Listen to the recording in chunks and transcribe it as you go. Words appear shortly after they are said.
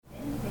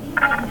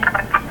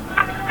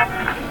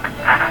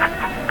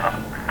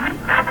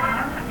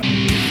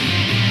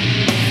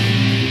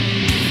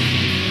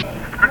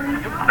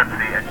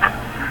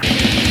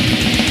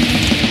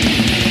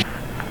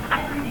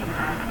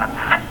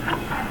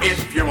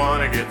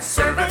wanna get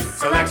service,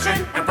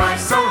 selection, and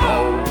price so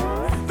low.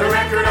 The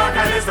Record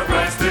Archive is the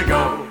place to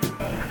go.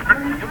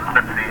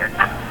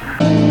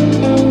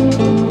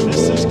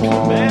 This is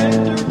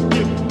Commander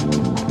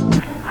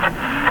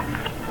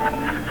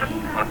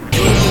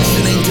You're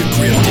listening to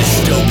Grim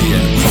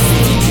Dystopian with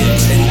Vicky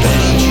Kids and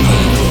Betty G,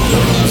 the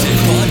music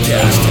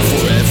podcast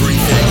for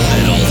everything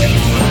metal.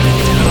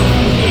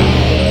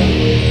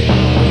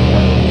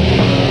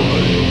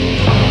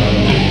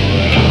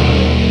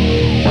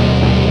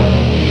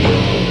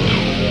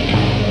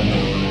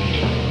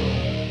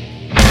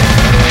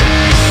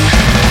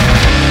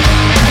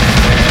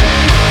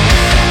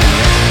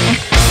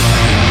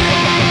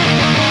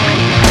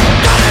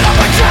 Go!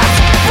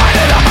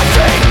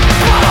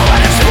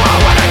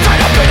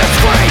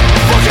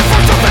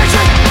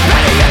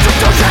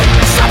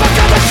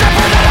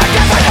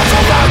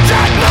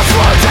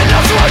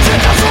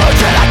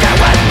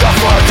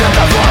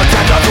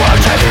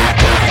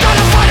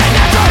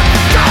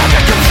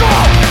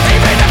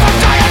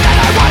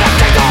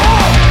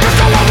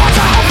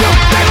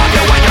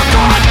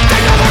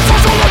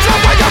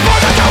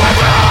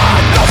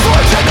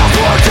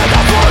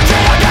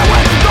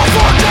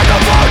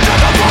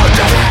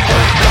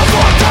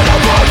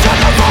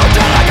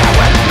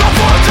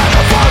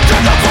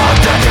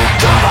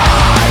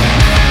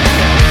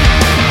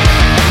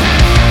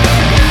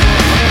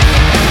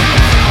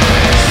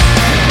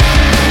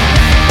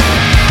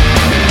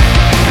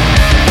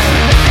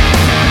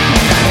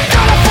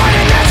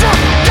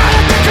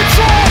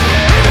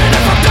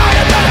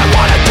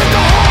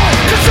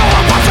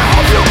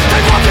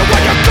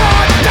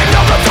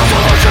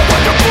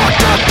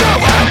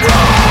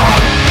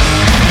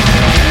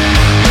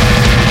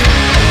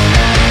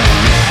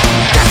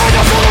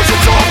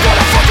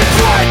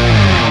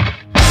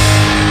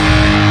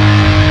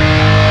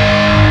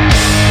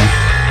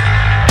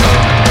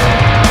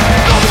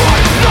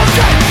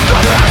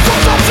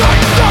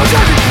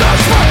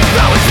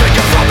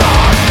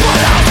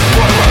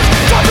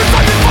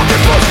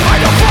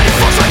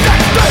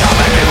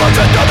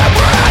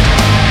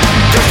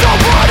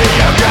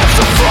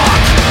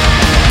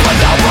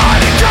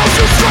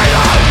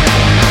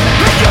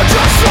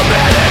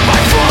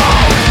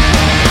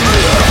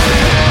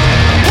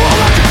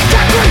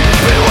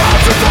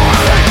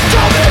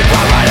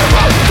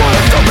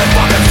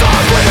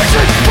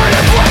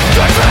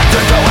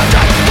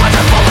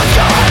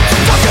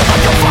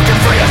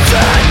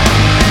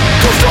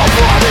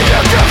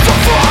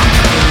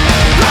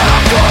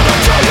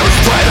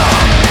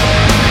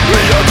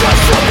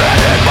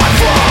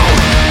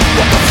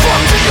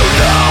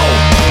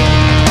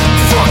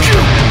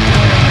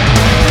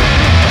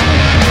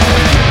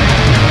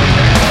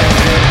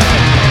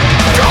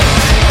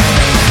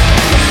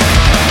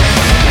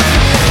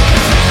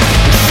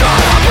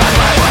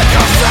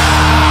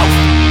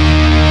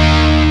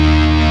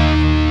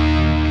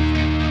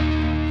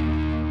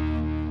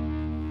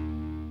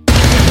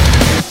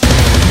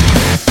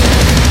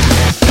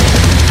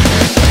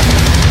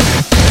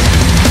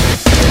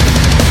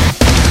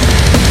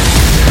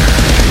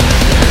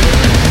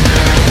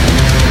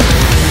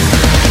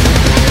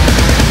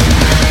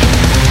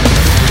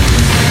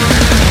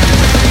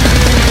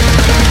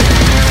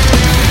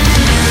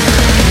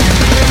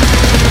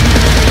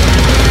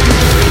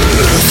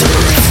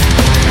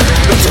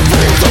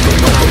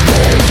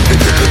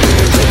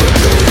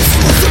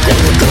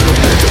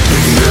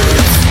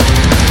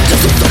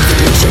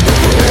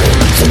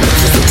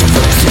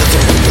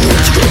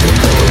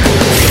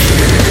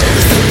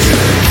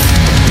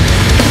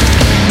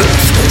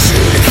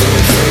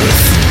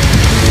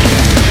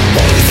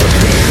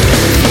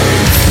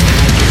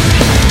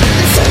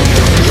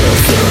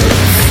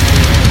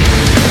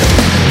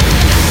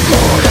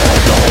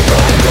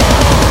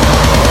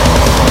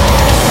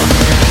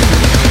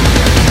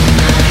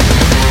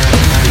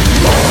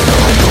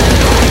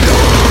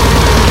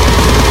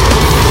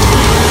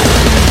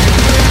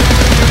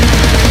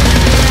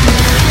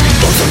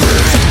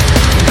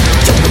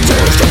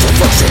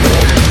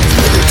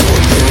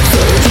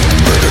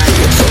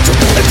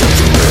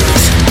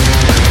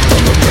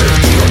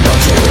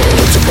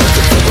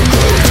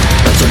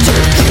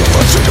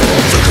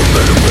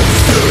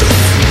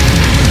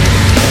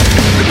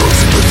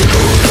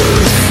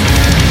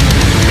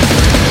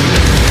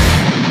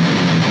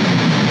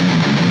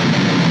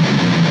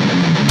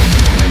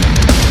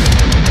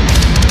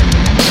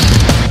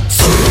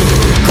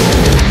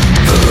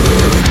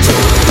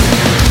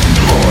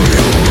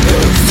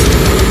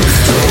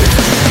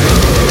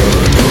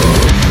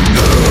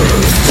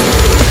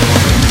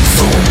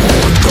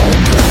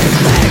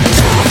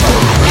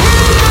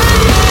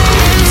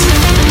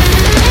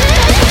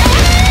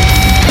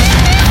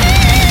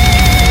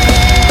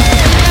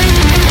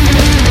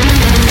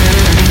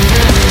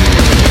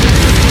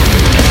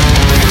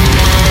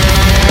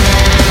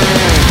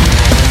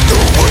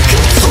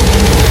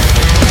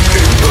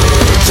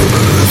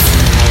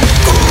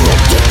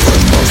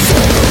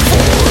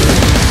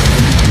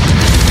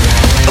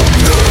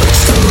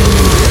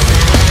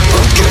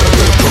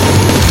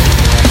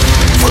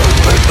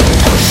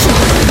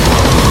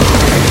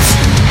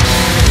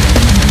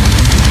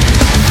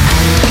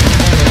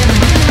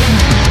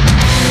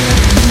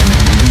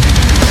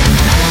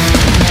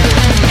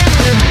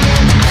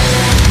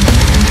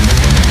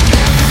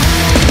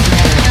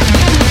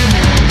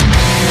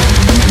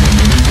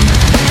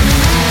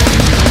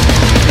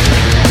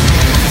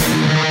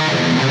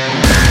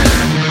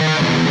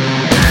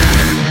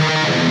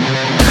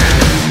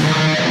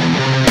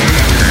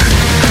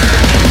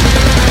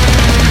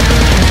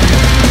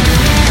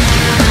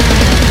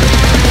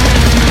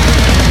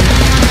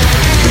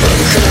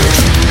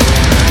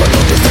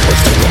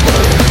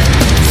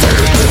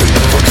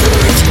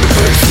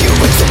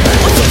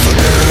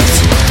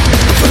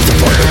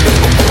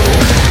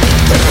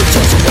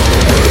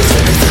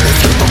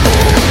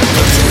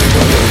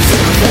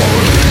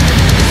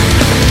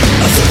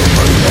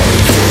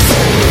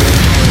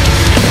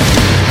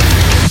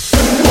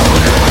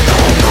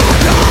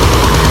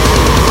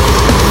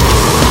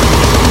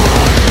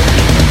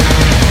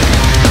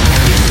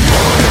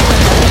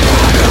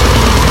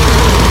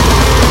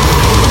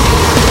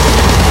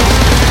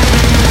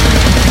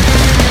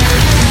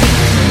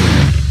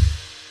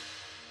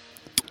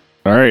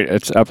 right,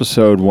 it's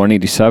episode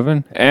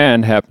 187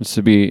 and happens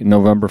to be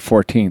November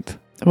 14th.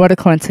 What a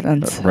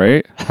coincidence.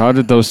 Right? How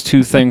did those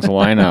two things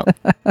line up?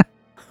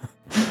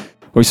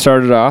 We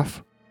started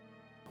off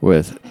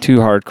with two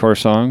hardcore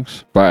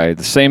songs by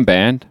the same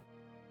band.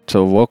 It's a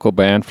local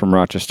band from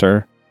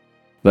Rochester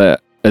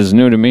that is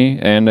new to me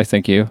and I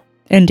think you.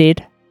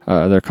 Indeed.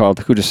 They're called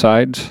Who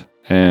Decides,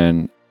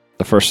 and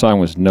the first song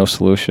was No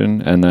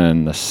Solution, and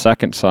then the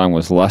second song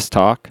was Less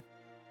Talk,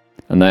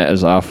 and that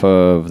is off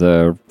of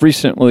the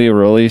recently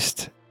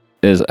released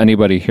Is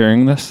Anybody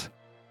Hearing This?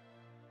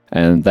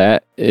 And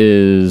that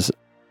is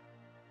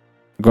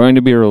going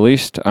to be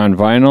released on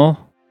vinyl.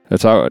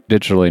 It's out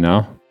digitally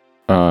now.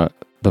 The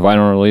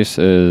vinyl release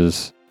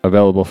is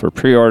available for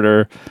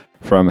pre-order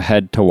from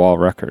Head to Wall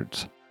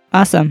Records.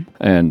 Awesome.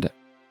 And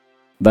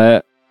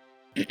that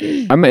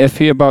I'm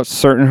iffy about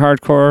certain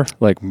hardcore,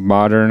 like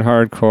modern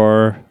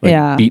hardcore, like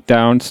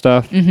beatdown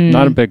stuff. Mm-hmm.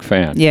 Not a big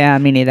fan. Yeah,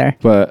 me neither.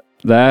 But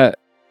that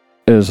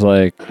is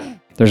like,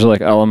 there's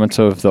like elements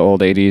of the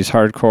old 80s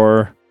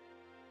hardcore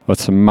with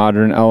some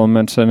modern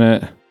elements in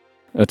it.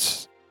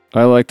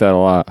 I like that a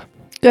lot.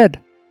 Good.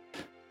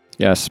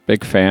 Yes,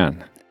 big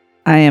fan.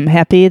 I am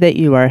happy that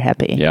you are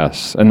happy.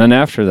 Yes. And then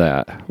after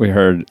that, we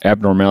heard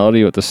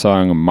Abnormality with the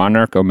song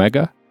Monarch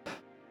Omega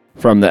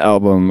from the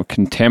album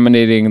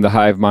Contaminating the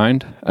Hive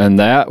Mind. And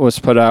that was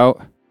put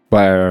out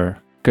by our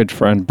good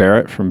friend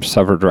Barrett from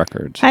Severed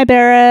Records. Hi,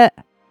 Barrett.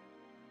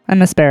 I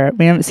miss Barrett.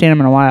 We haven't seen him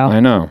in a while. I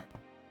know.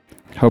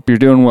 Hope you're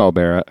doing well,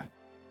 Barrett.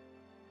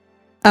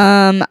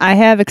 I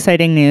have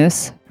exciting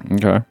news.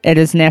 Okay. It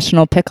is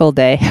National Pickle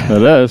Day.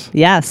 It is.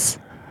 Yes.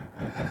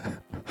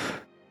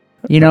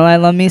 You know I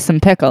love me some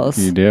pickles.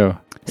 You do.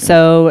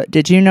 So,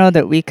 did you know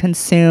that we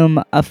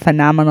consume a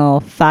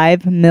phenomenal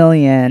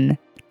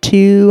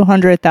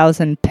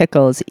 5,200,000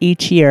 pickles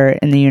each year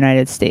in the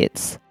United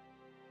States?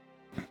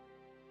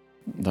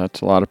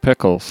 That's a lot of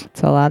pickles.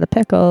 It's a lot of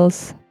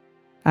pickles.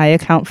 I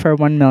account for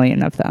 1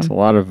 million of them. It's a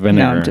lot of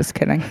vinegar. No, I'm just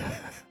kidding.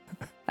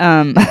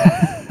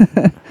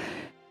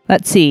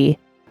 Let's see.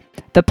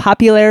 The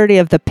popularity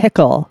of the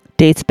pickle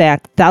dates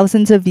back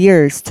thousands of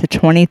years to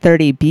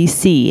 2030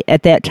 BC.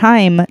 At that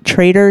time,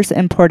 traders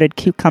imported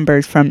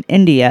cucumbers from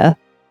India.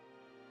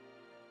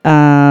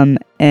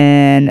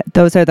 And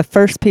those are the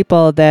first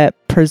people that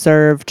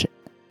preserved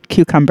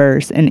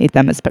cucumbers and ate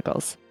them as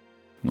pickles.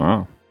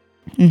 Wow.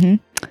 Mm-hmm.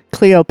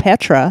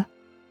 Cleopatra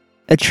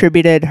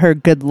attributed her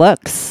good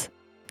looks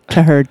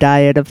to her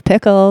diet of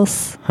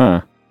pickles.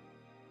 Huh.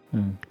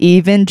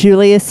 Even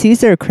Julius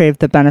Caesar craved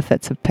the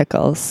benefits of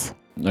pickles.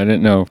 I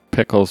didn't know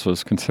pickles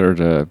was considered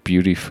a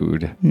beauty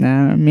food.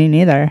 No, me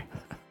neither.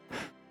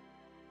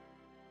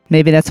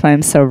 Maybe that's why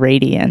I'm so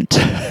radiant.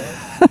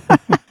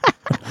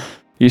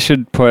 You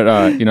should put,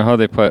 you know how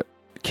they put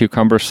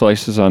cucumber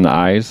slices on the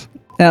eyes?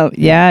 Oh,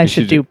 yeah, I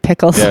should do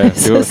pickle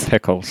slices. Yeah, do it with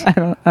pickles.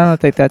 I don't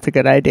think that's a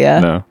good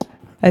idea. No.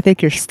 I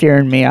think you're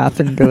steering me off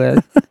into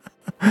it.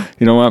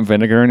 You don't want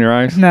vinegar in your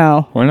eyes?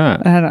 No. Why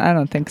not? I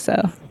don't think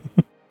so.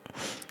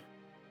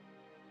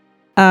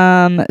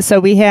 So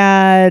we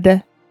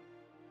had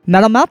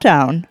Metal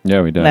Meltdown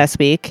Yeah, we did. last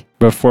week.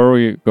 Before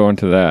we go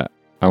into that,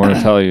 I want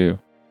to tell you,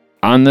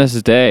 on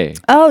this day,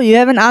 Oh, you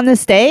have an On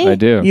This Day? I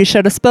do. You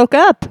should have spoke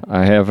up.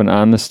 I have an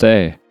on this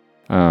day.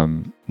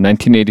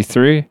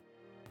 1983,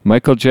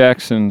 Michael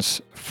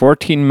Jackson's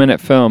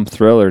 14-minute film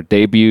Thriller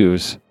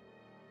debuts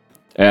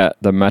at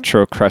the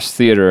Metro Crest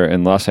Theater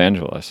in Los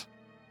Angeles.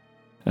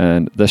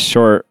 And this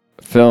short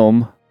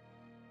film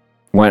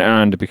went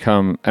on to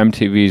become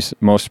MTV's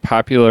most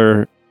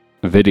popular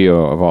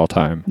video of all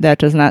time. That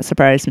does not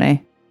surprise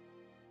me.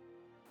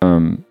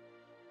 And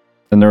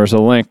there was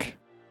a link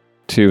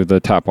to the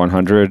top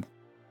 100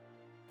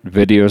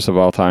 videos of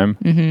all time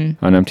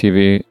on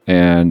MTV,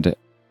 and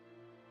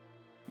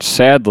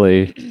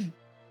sadly,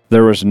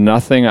 there was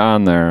nothing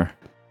on there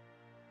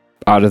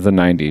out of the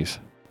 90s.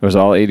 It was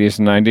all 80s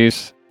and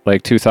 90s,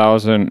 like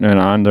 2000 and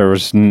on. There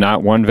was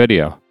not one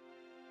video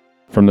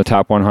from the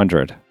top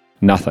 100.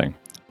 Nothing.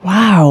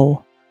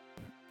 Wow.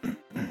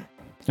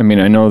 I mean,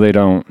 I know they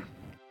don't.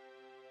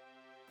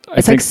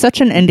 It's like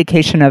such an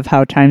indication of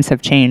how times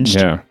have changed.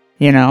 Yeah.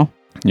 You know?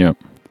 Yep.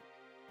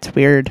 It's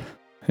weird.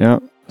 Yeah.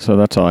 So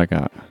that's all I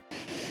got.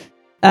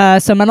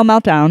 So Metal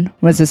Meltdown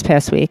was this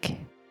past week,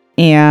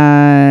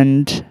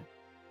 and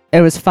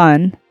it was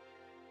fun,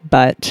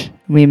 but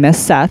we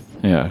missed Seth.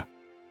 Yeah.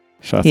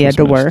 Seth He had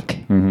to was missed. work.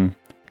 Mm-hmm.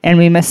 And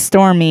we missed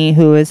Stormy,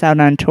 who is out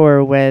on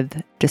tour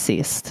with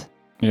Deceased.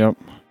 Yep.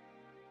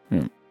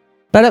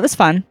 But it was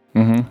fun.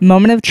 Mm-hmm.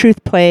 Moment of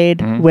Truth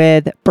played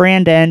with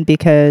Brandon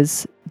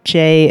because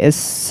Jay is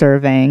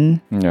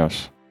serving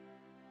Yes.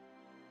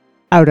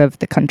 out of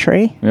the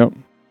country. Yep.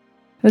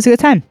 It was a good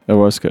time. It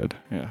was good.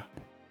 Yeah.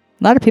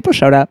 A lot of people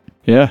showed up.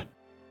 Yeah.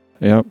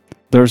 Yep.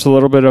 There's a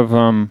little bit of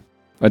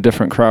a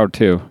different crowd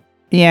too.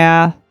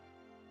 Yeah.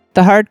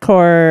 The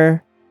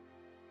hardcore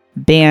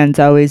bands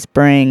always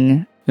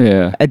bring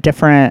a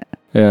different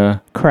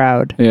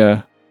crowd.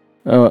 Yeah.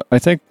 I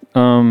think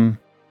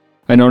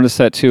I noticed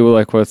that too,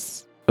 like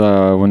with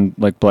when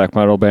like black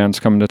metal bands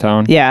come to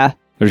town. Yeah.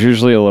 There's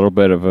usually a little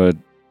bit of a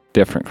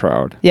different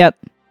crowd. Yep.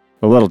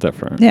 A little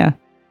different. Yeah.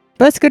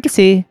 But it's good to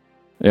see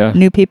Yeah.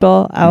 new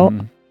people out.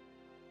 Mhm.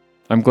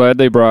 I'm glad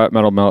they brought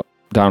Metal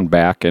Meltdown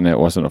back and it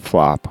wasn't a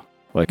flop.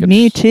 Like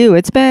Me too.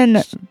 It's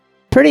been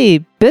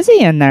pretty busy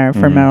in there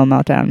for Mhm. Metal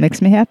Meltdown.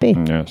 Makes me happy.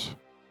 Yes.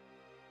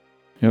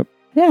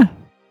 Yeah.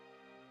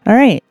 All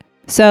right.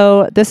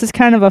 So this is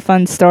kind of a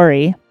fun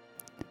story.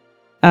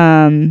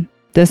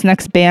 This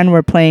next band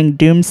we're playing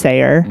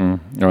Doomsayer.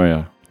 Oh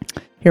yeah.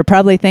 You're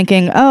probably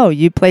thinking, oh,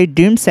 you played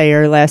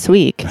Doomsayer last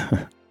week.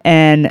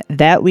 And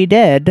that we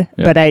did,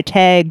 Yeah. but I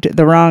tagged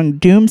the wrong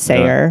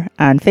Doomsayer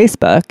on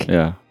Facebook.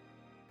 Yeah.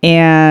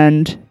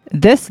 And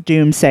this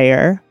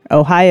Doomsayer,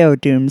 Ohio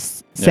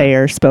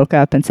Doomsayer, spoke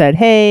up and said,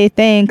 hey,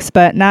 thanks,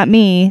 but not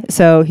me.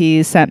 So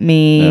he sent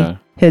me Yeah.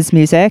 his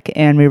music,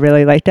 and we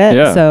really liked it.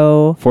 Yeah.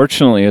 So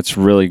Fortunately, it's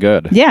really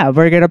good. yeah,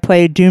 we're going to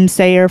play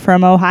Doomsayer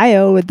from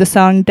Ohio with the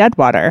song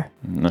Deadwater.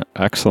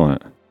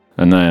 Excellent.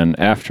 And then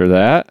after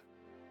that,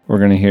 we're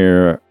going to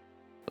hear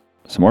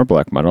some more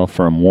black metal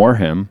from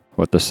Warhymn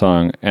with the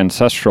song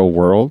Ancestral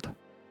World.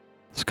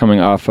 It's coming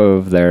off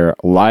of their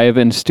live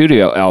in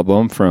studio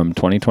album from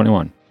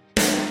 2021.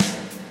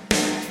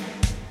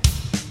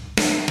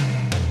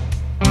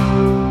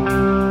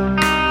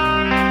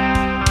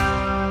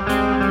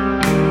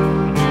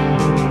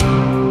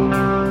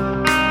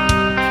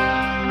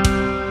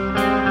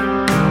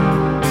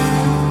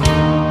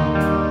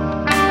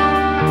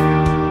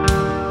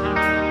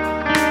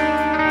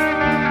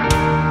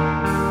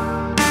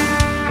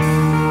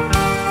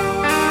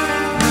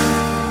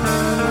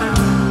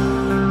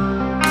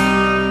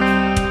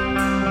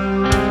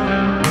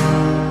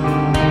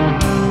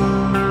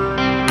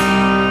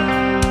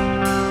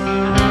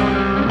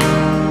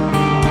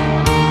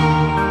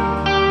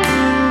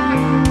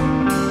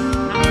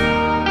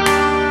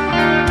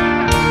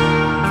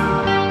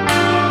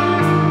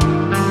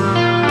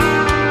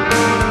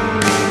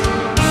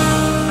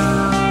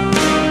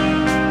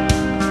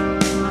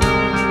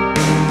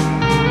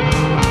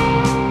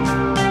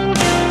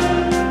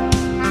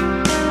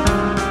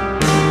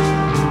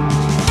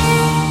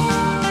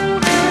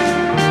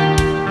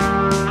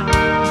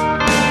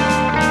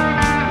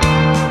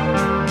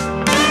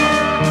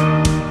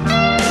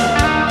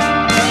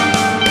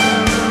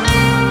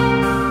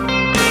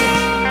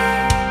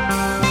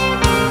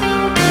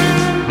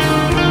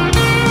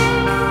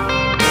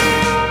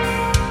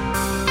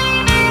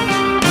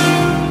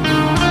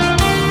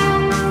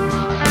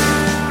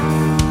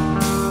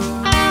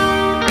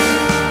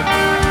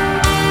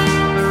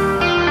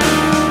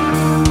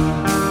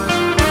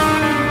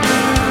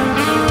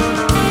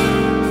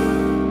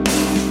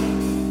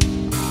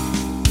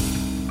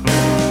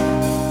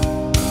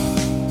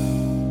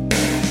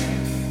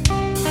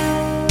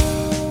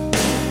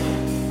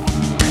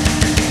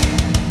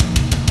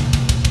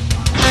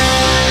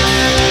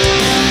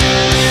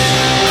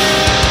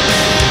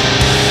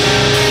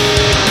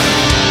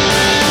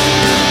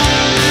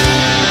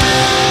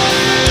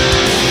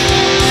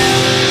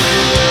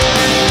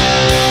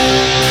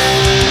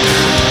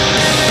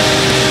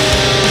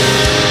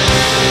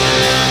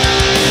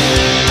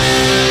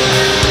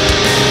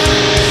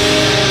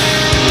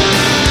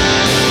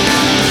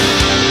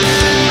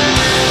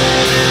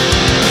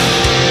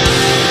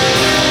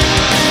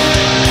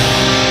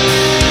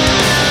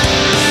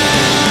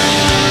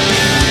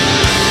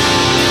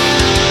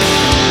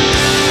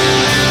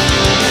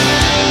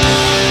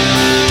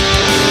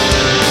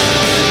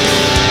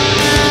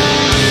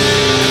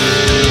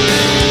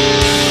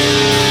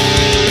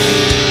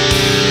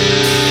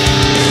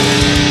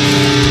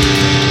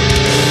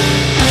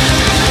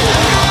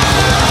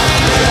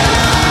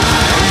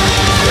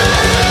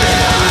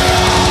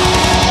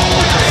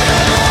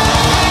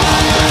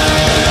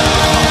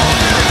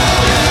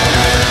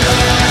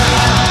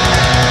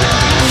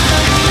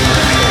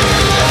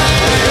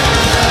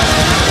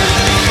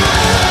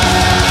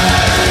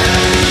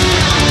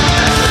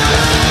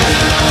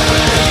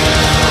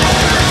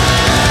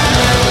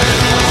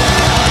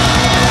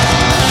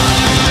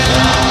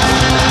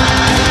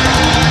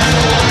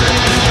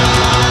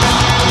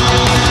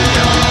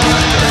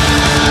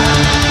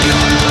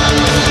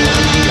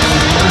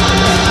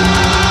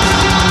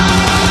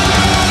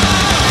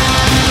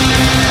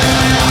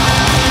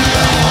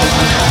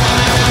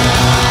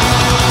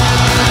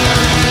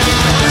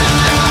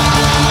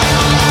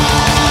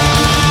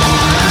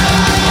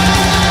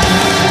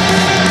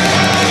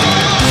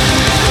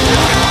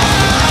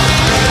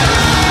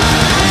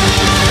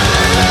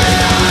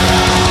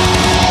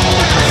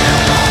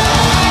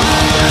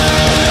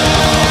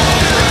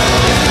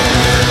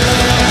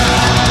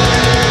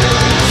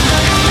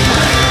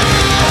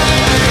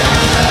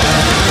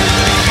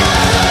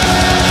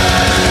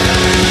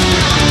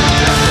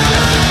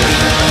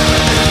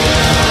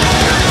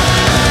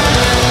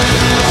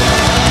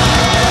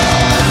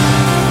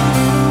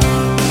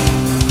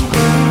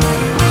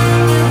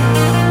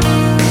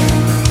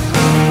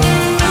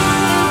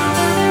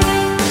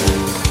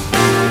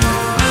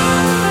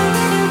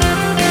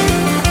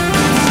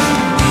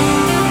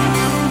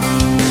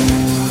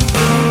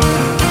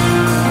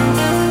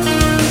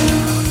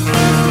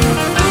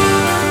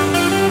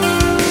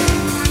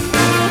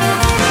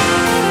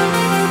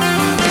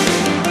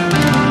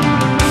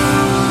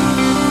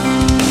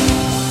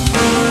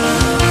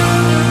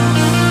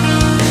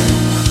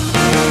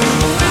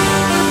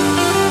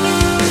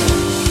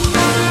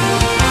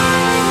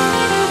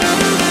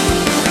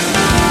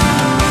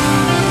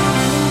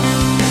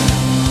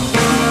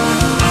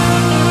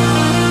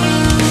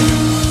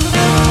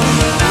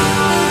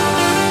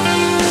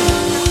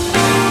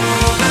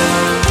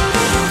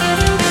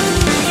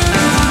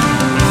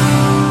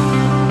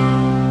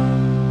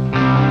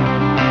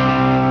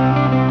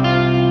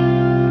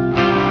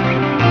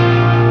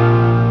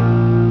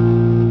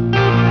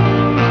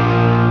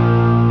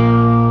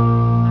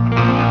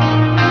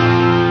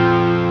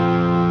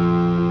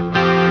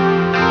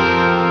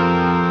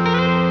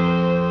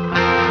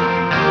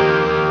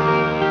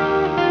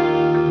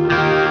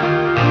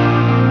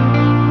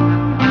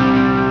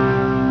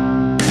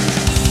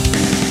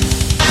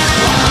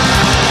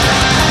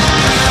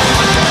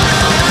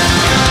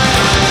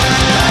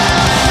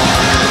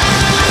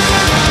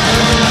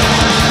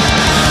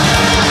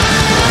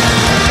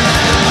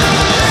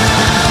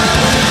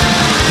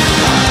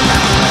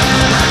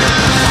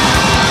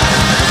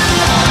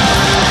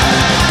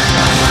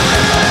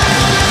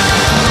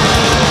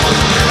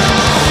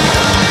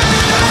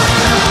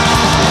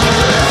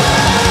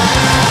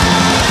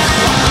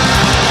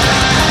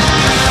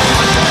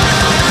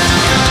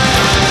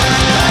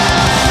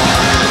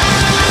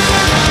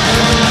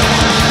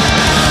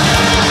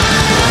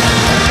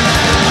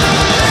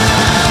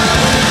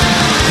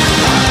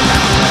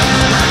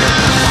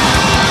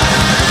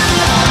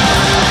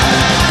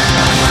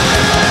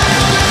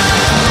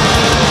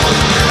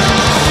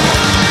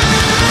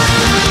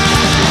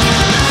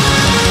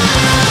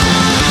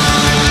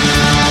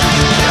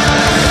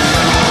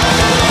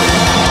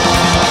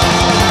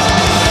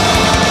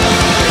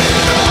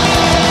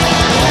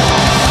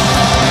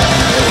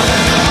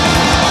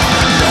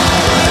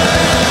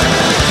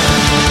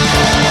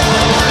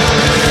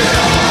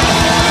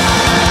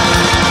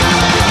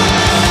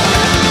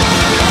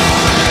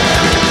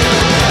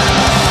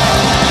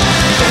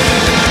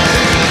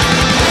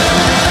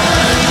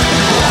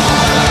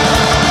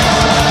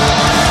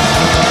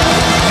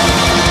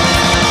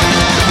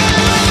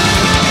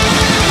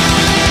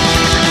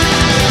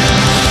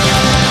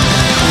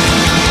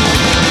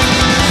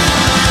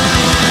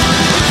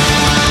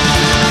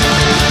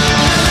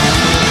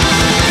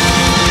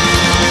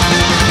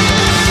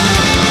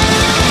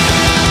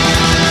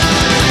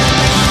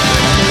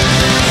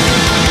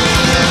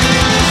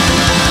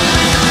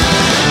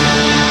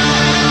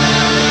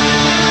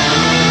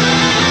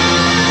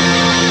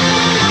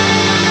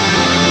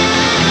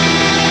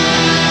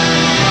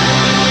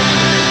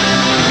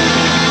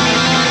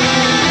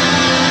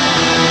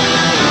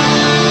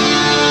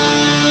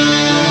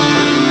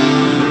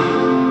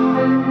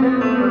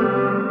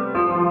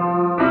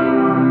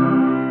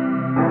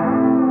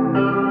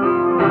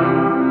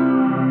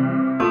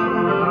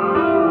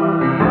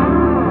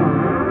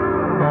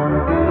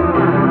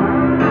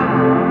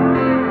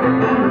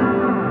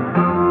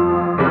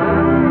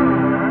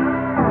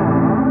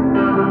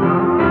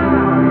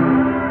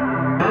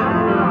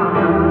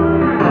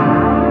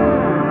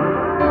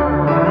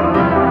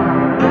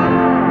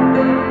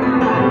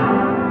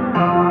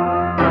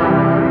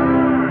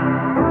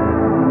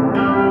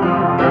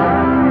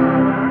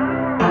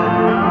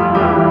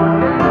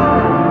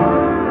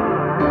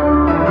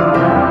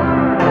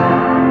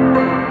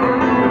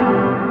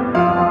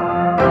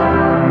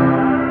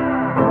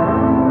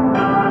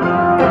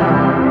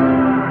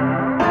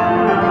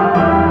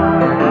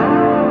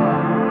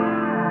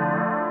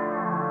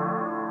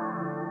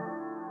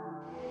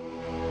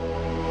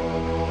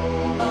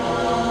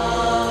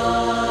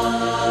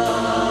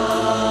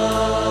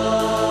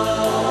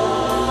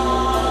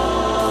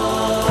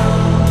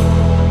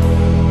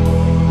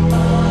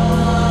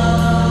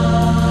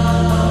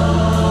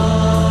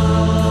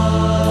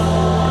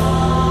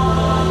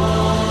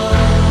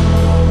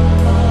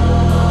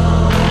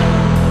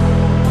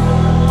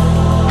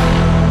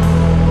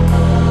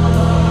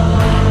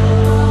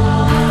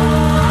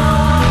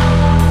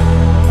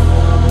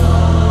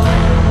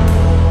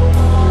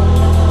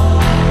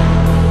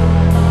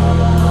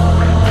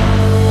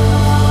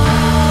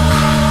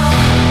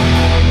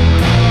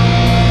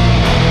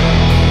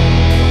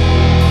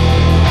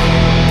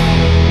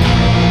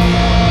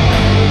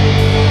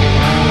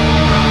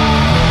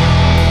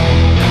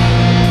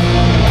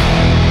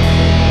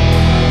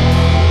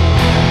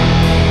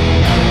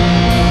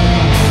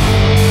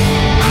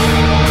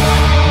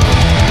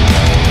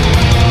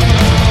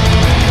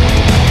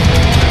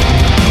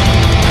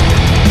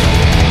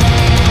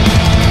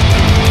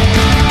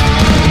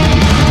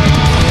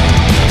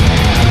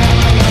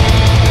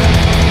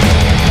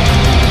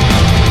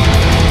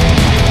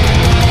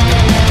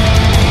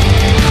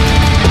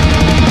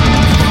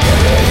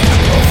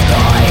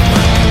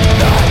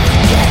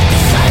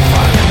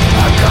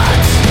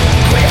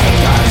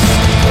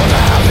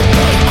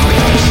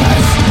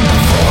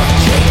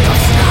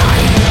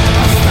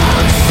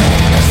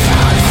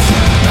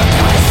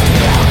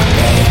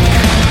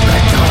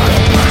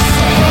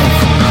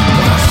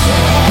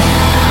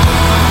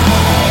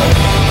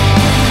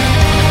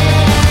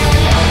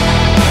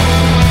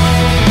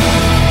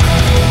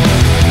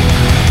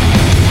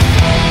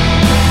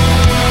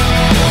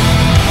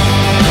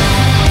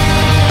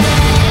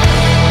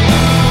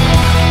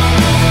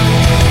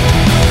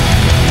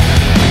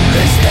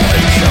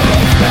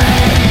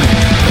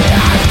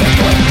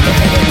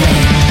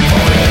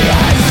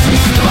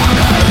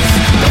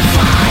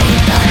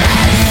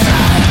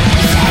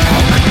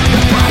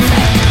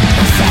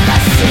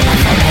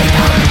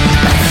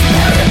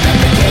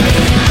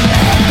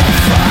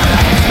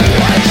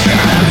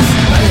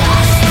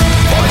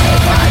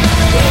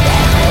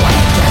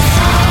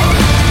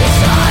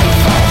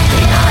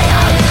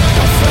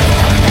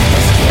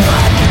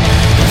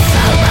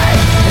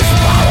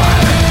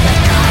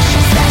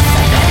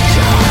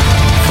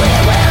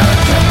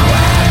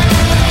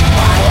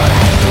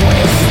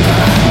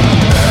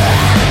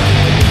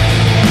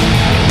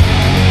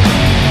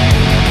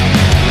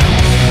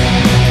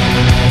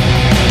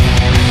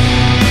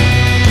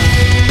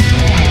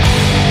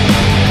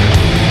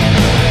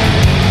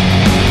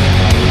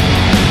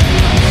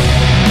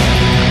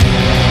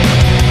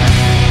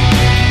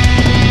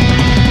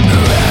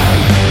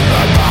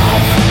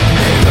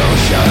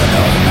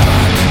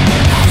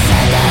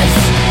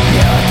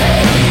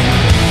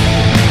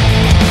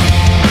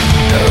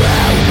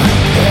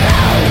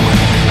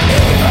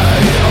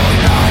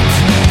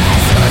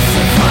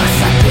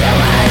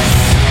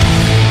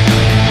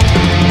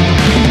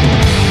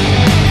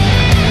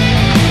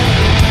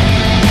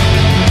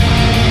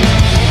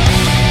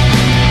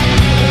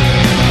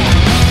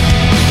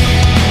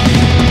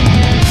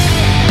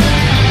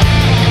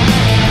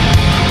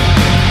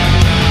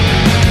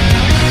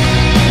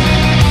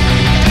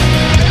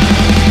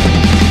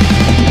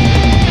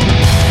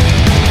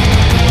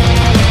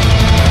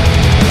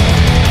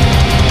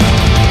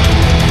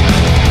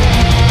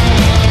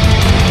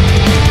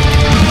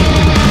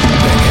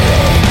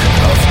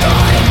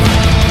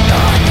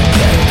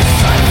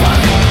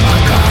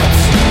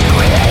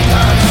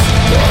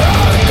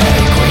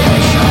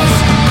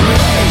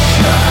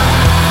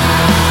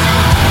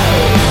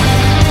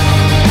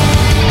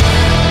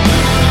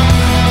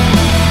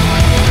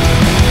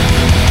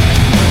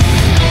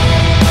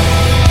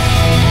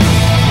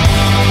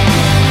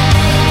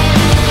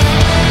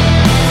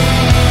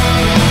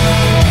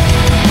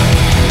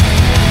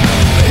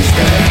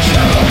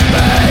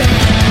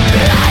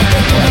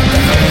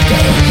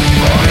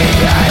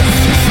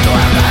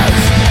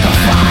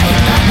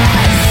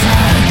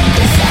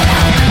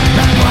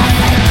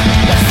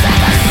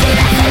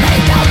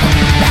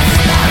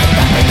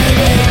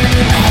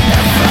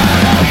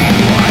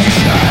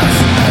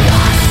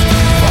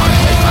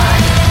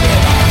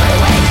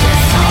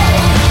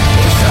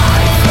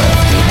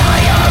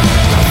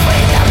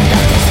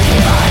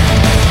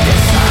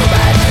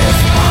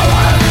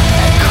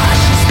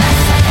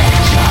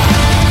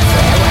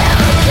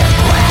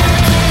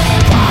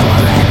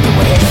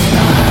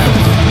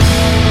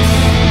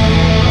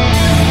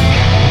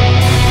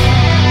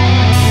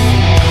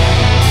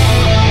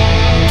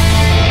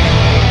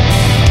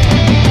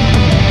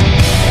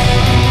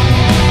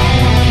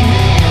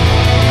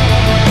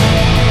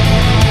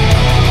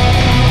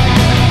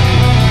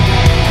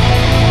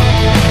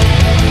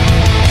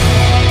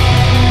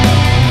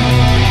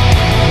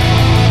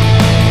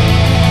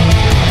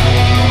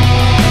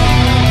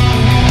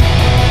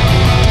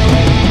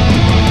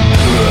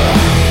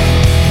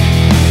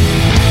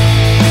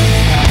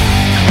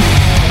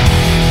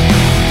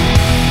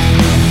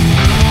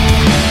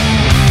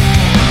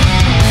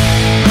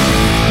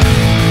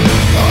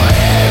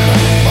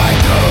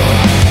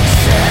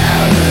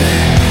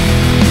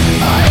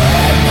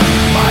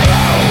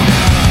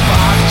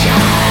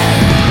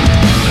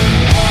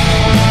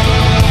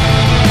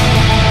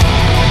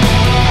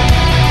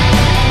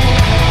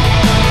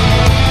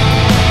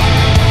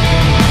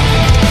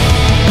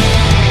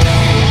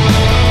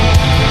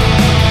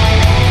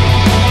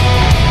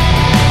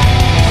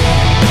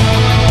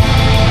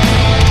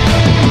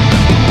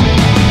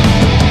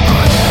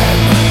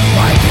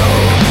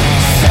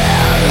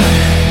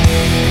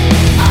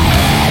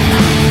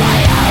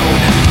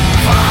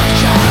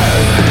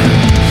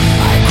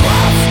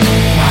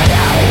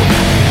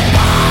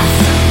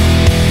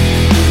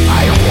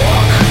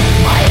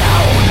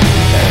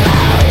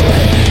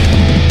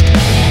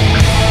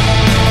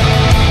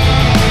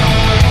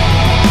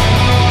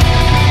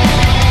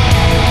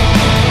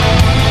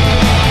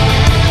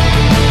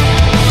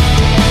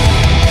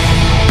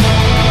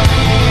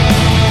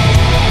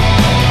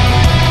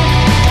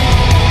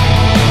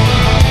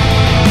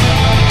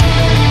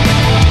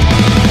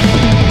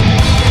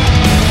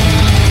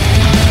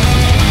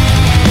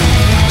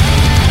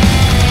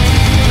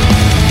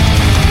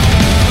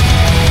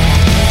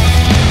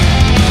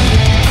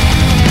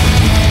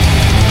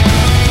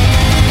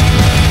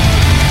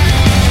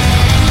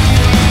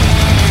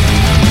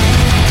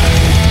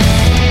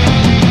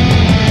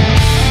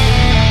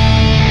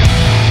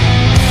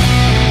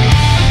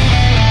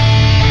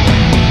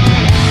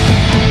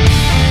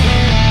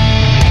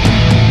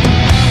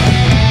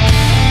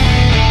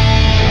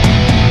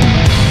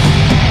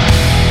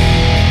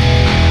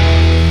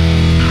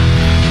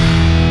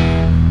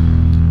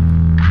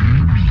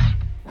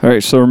 All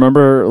right, so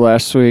remember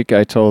last week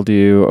I told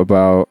you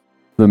about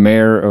the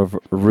mayor of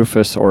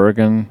Rufus,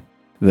 Oregon,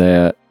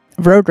 that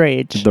Road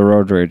rage. the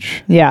road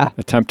rage, Yeah.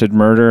 attempted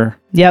murder.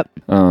 Yep.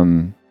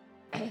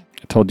 I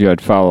told you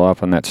I'd follow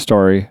up on that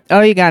story.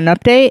 Oh, you got an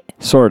update?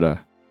 Sorta.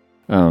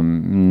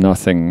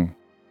 Nothing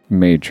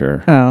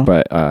major. Oh.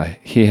 But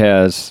he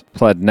has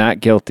pled not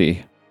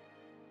guilty.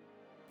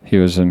 He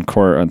was in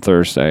court on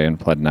Thursday and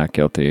pled not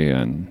guilty,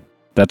 and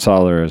that's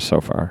all there is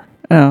so far.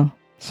 Oh.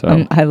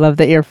 So I love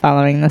that you're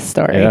following this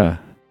story. yeah.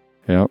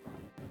 Yep.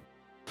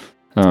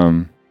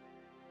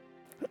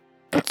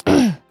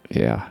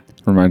 Yeah.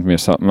 Reminds me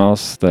of something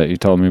else that you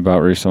told me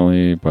about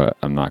recently, but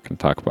I'm not going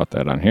to talk about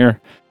that on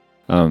here.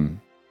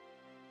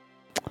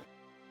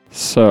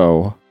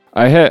 So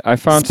I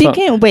found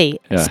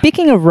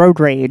Speaking of road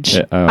rage,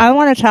 I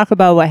want to talk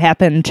about what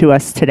happened to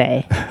us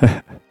today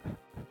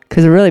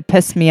because it really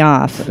pissed me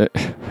off.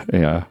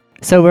 Yeah.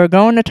 So we're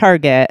going to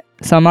Target,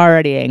 so I'm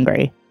already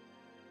angry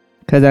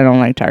because I don't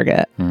like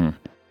Target. Mhm.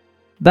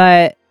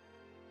 But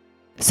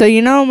so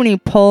when you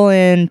pull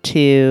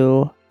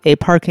into a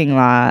parking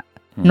lot,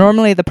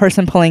 normally the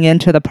person pulling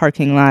into the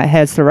parking lot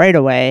has the right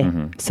of way,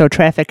 so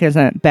traffic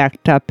isn't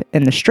backed up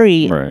in the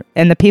street, Right.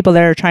 and the people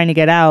that are trying to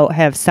get out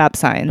have stop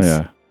signs.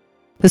 Yeah.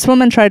 This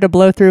woman tried to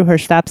blow through her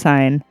stop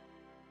sign.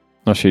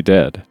 Well, she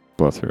did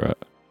blow through it.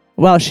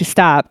 Well, she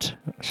stopped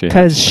She had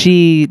because to.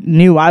 she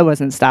knew I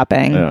wasn't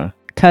stopping Yeah.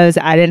 because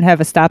I didn't have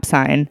a stop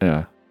sign,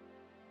 Yeah.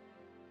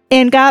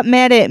 and got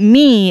mad at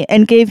me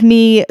and gave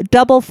me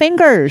double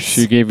fingers.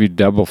 She gave you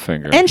double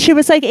finger. And she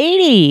was like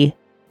 80.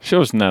 She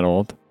wasn't that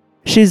old.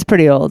 She's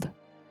pretty old.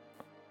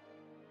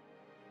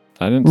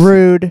 I didn't.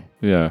 Rude.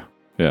 Yeah.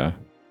 Yeah.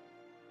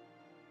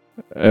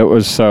 It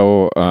was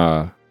so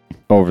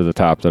over the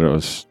top that it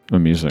was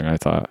amusing, I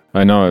thought.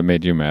 I know it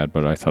made you mad,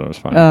 but I thought it was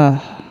funny. Oh,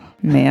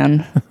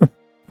 man. All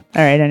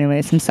right,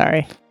 anyways, I'm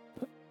sorry.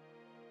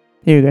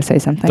 You were going to say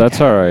something. That's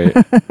all right.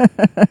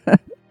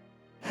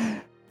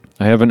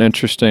 I have an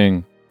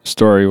interesting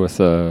story with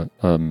a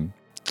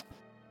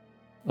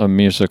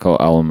musical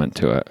element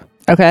to it.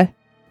 Okay.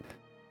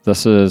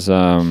 This is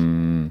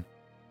the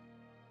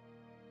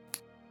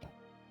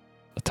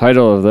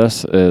title of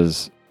this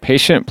is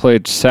Patient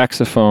Played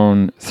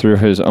Saxophone Through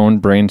His Own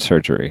Brain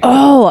Surgery.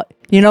 Oh,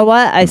 you know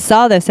what? I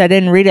saw this. I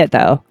didn't read it,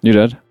 though. You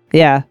did?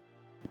 Yeah.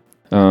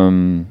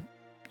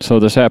 So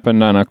this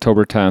happened on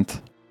October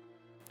 10th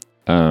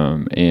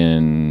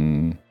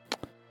in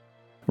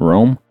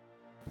Rome.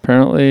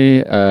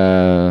 Apparently,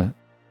 a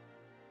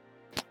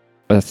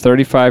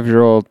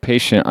 35-year-old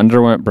patient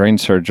underwent brain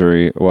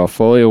surgery while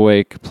fully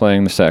awake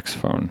playing the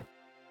saxophone.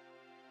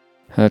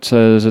 It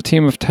says a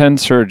team of 10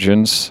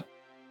 surgeons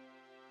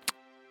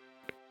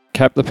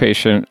kept the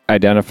patient,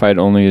 identified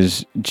only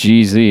as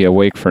GZ,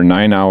 awake for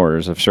 9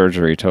 hours of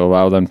surgery to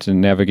allow them to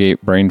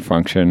navigate brain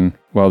function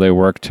while they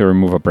worked to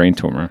remove a brain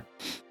tumor.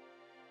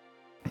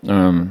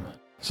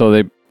 So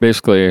they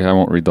basically, I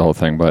won't read the whole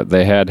thing, but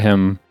they had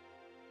him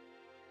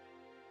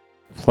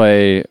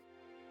play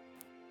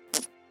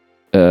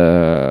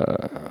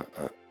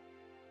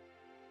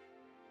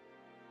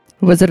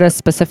Was it a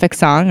specific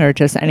song or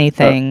just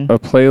anything? a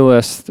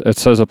playlist. It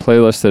says a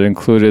playlist that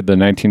included the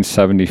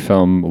 1970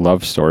 film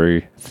Love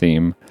Story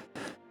theme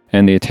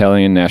and the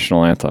Italian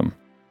national anthem.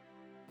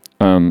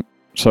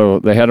 So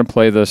they had him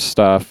play this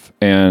stuff,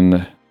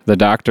 and the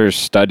doctors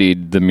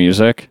studied the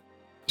music,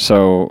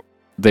 so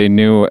they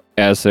knew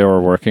as they were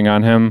working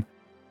on him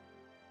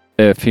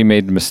if he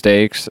made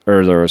mistakes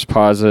or there was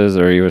pauses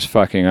or he was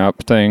fucking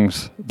up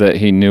things that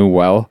he knew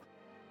well.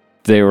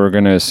 They were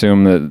going to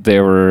assume that they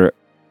were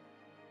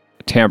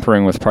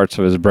tampering with parts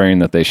of his brain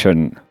that they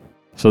shouldn't.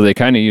 So they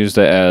kind of used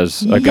it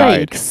as a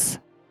guide. Yikes.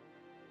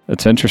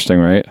 It's interesting,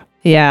 right?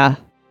 Yeah.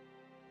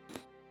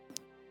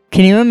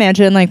 Can you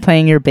imagine like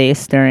playing your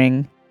bass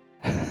during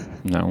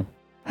No.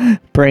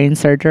 brain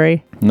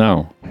surgery?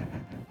 No.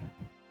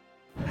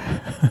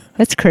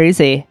 That's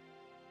crazy.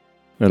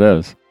 It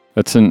is.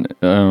 It's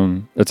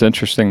it's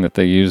interesting that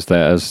they use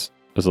that as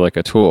like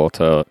a tool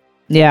to,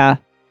 Yeah.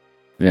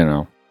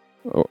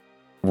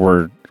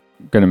 we're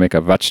going to make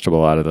a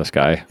vegetable out of this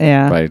guy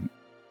Yeah. by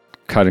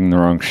cutting the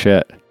wrong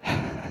shit.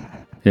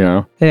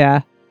 Yeah.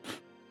 I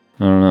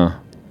don't know.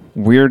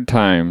 Weird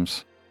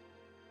times.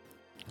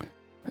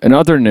 In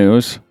other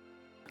news,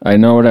 I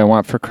know what I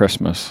want for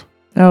Christmas.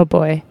 Oh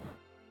boy.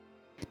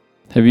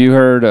 Have you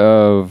heard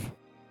of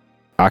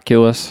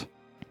Oculus?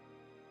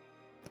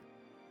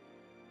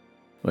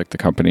 Like the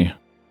company.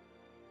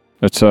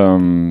 It's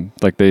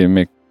like they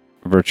make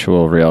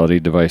virtual reality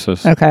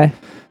devices. Okay.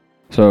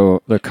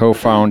 So a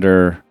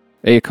co-founder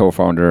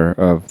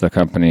of the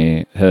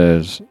company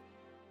has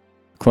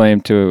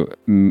claimed to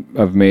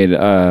have made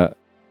a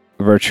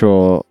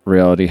virtual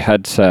reality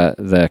headset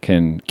that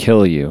can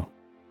kill you.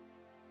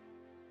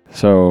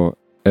 So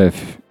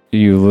if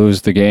you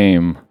lose the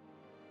game,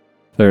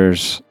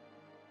 there's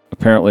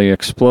apparently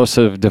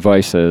explosive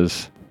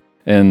devices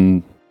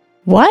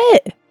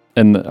What?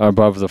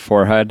 above the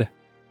forehead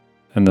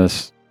in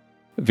this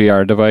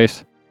VR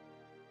device.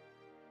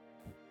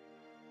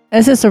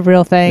 Is this a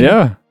real thing?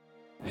 Yeah.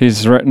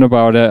 He's written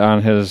about it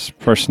on his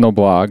personal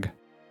blog.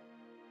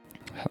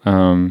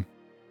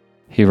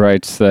 He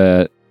writes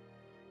that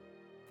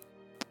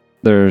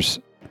there's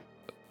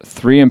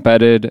 3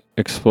 embedded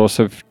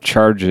explosive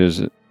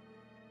charges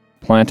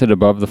planted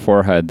above the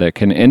forehead that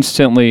can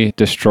instantly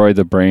destroy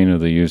the brain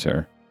of the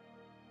user.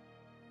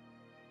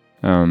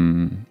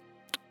 The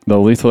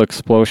lethal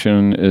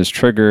explosion is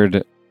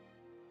triggered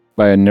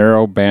by a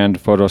narrow band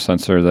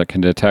photosensor that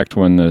can detect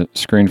when the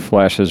screen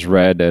flashes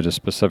red at a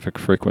specific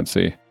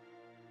frequency.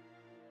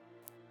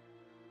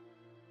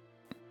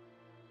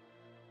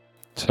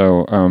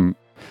 So,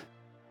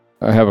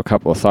 I have a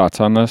couple of thoughts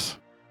on this.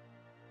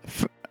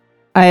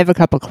 I have a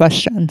couple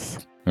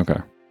questions. Okay.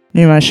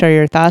 You want to share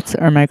your thoughts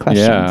or my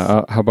questions?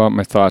 Yeah, how about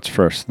my thoughts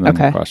first and then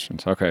Okay. the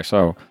questions? Okay,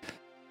 so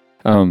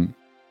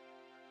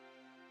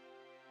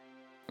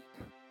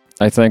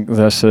I think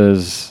this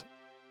is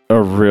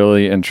a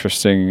really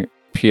interesting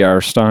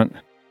PR stunt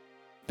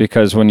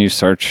because when you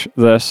search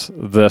this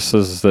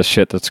is the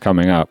shit that's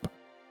coming up.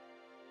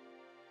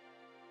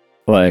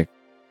 Like,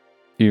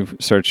 you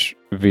search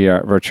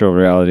VR, virtual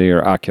reality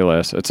or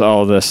Oculus, it's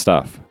all this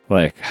stuff,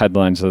 like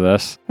headlines of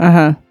this,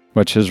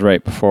 which is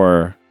right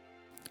before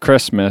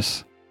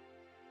Christmas,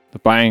 the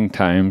buying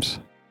times,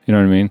 you know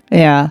what I mean?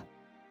 Yeah.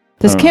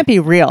 This can't be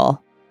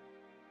real.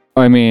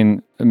 I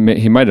mean,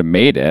 he might have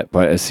made it,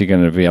 but is he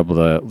going to be able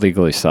to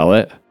legally sell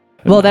it?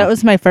 Well, that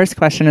was my first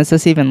question. Is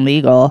this even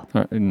legal?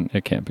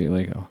 It can't be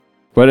legal.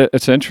 But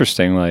it's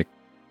interesting, like,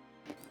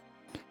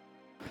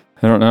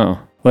 I don't know.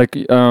 Like,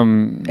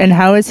 And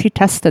how has he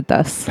tested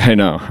this? I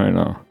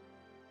know.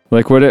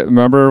 Like,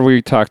 remember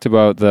we talked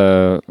about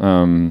the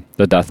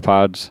death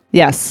pods?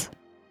 Yes.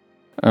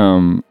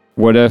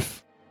 What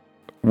if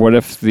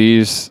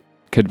these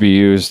could be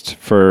used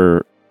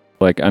for,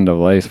 like, end of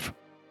life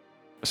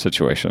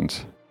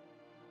situations?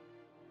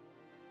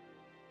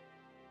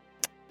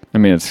 I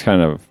mean, it's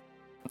kind of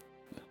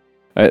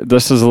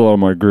this is a little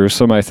more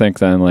gruesome, I think,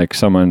 than like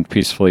someone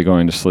peacefully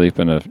going to sleep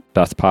in a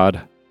death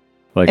pod.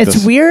 Like,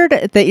 it's weird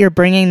that you're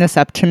bringing this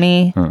up to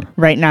me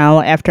right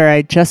now after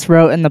I just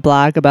wrote in the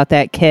blog about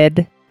that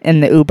kid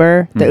in the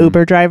Uber, the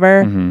Uber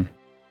driver,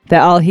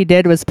 that all he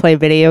did was play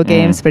video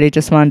games, but he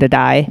just wanted to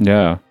die.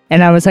 Yeah.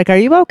 And I was like, are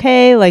you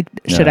okay? Like,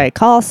 should I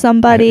call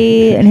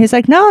somebody? And he's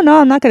like, no,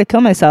 I'm not going to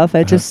kill myself.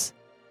 I don't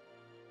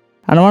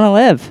want to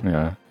live.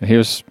 Yeah. He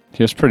was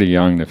pretty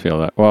young to feel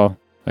that. Well,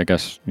 I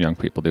guess young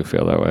people do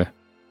feel that way.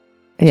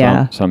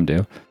 Yeah. Some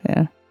do.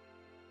 Yeah.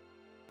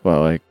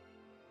 Well, like,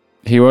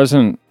 he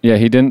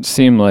didn't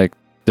seem like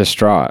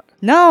distraught.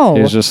 No.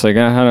 He was just like,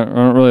 I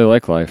don't really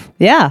like life.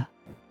 Yeah.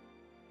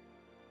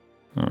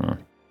 I don't know.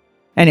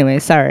 Anyway,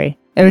 sorry.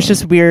 It was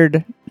just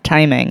weird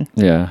timing.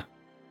 Yeah.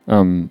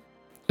 And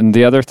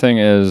the other thing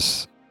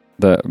is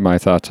that my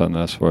thoughts on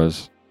this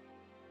was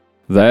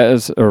that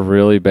is a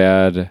really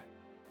bad,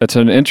 it's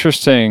an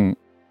interesting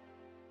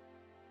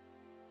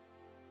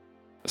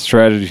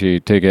strategy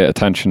to get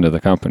attention to the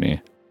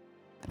company.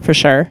 For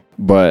sure.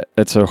 But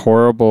it's a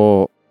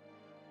horrible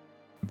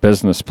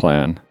business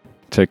plan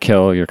to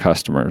kill your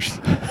customers.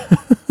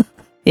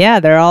 Yeah,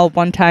 they're all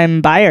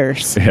one-time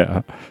buyers.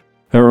 Yeah.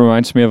 It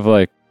reminds me of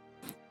like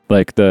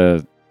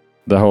the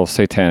whole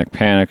satanic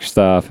panic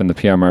stuff and the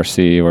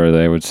PMRC where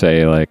they would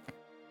say like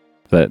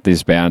that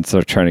these bands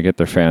are trying to get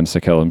their fans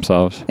to kill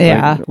themselves.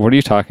 Yeah. Like, what are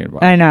you talking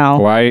about? I know.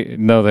 Why?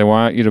 No, they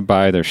want you to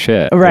buy their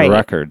shit, Right. their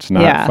records,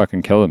 not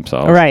fucking kill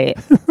themselves. Right.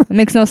 It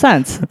makes no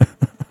sense.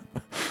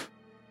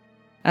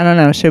 I don't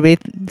know. Should we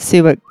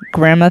see what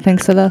Grandma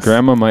thinks of this?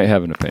 Grandma might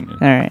have an opinion.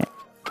 All right.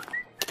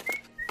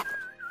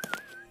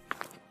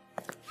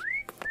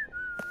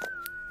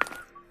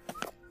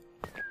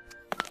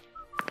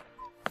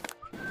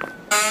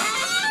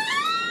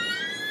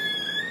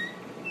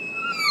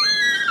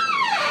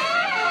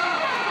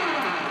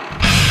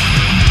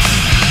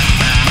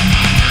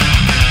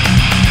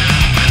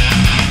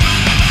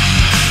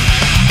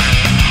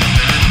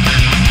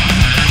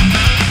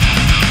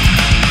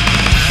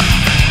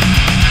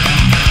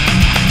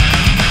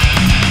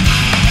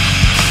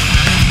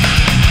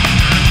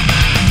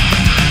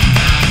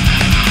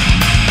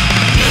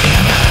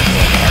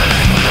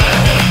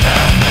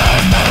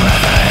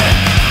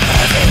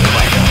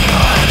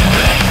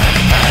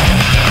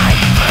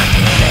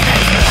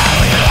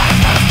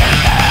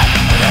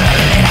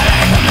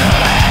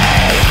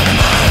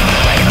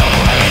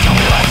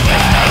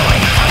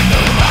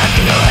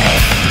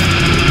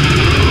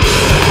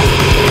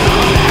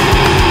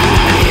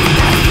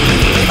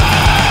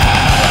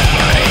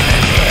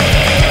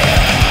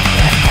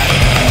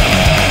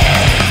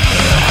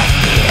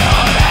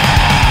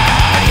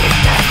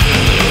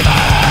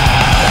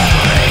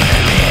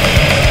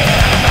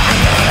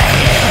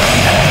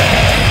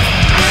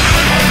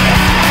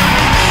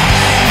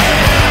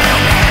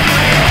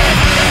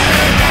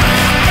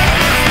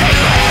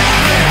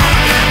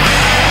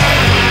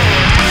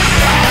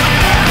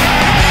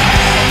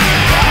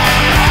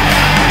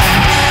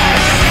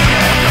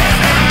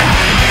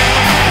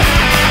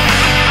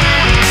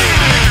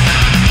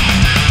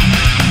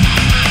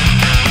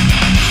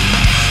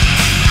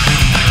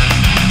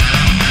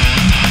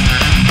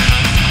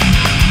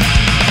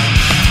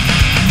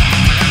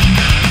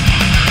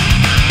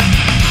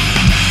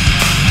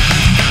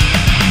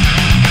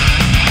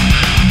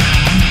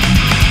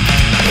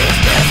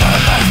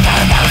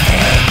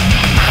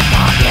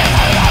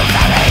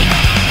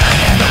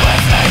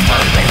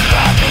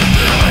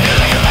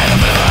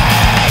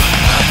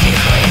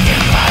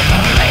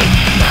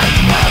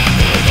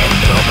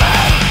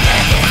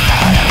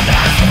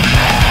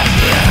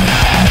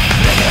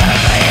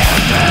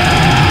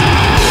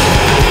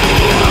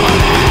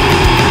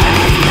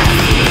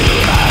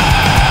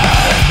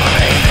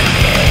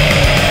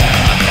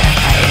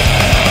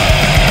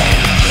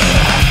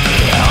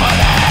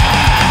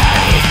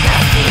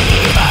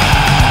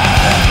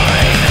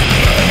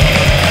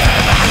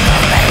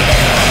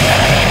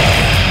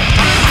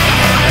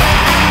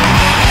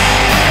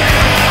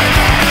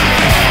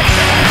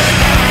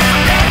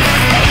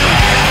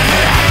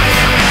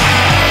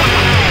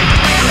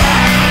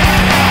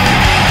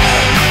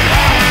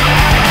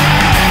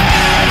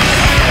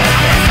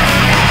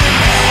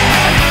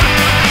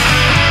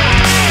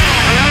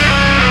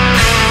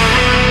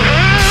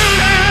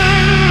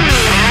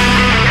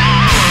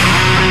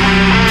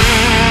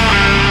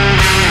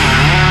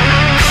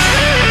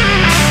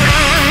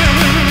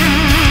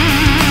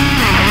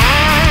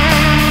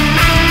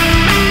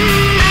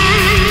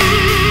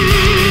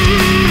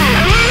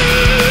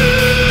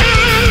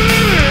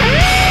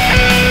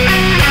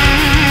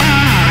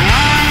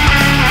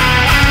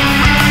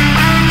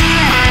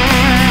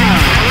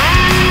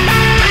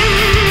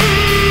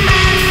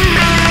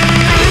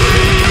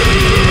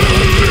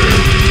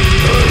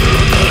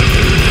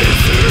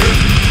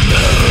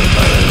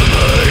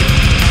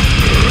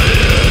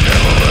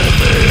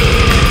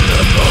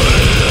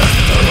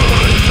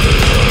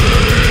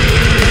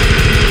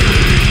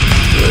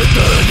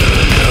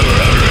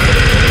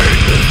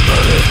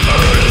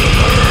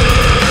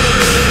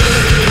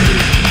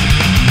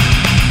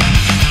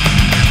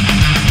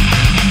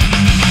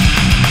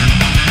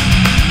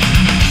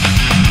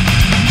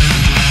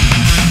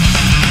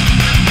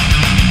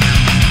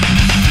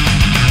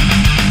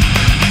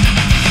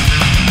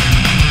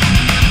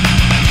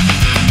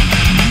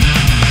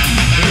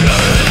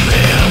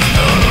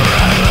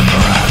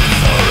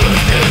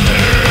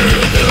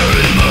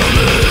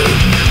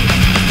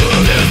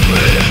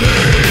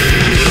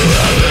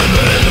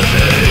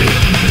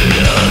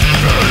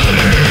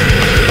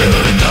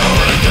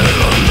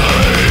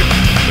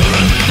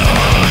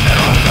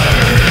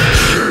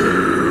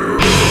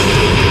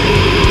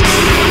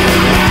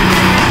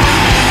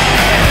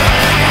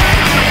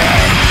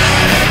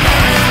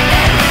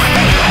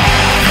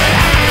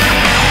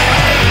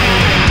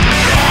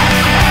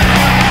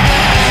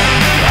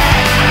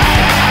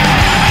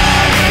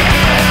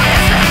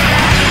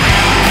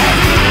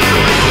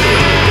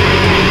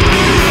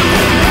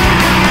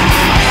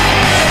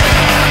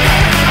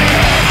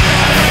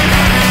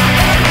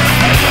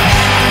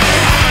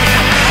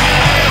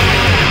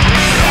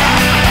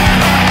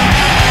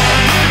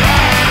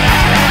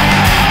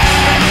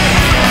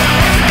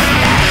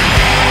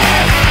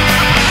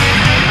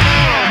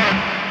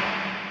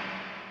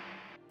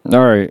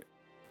 All right.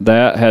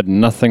 That had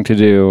nothing to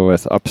do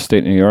with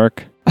upstate New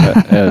York,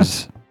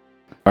 as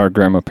our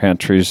grandma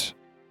pantries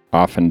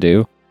often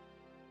do.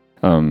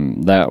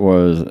 That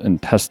was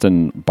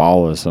Intestine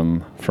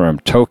Ballism from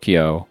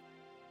Tokyo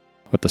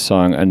with the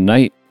song A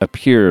Night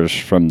Appears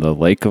from the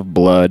Lake of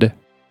Blood,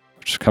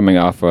 which is coming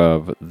off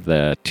of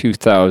the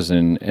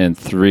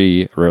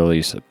 2003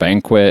 release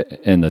Banquet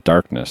in the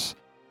Darkness.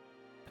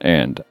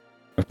 And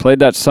I played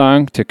that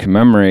song to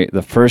commemorate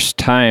the first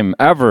time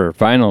ever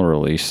vinyl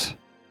release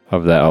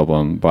of that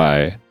album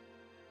by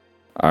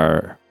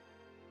our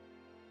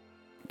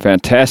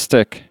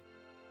fantastic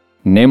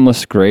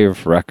Nameless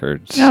Grave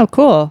Records. Oh,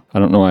 cool. I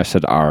don't know why I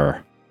said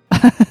R.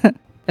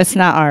 It's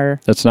not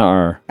our. It's not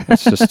R.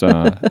 It's just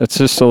it's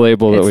just a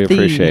label that we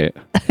appreciate.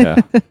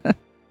 Yeah.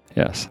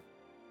 Yes.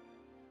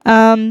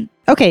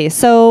 Okay,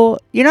 so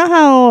you know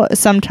how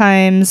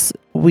sometimes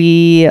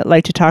we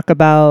like to talk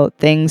about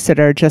things that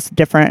are just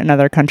different in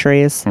other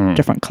countries,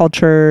 different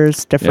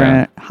cultures,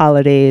 different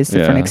holidays,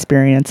 different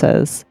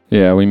experiences.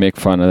 Yeah, we make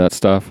fun of that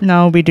stuff.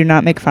 No, we do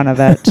not make fun of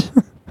it.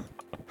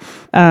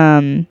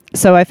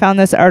 So I found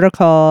this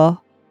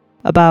article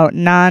about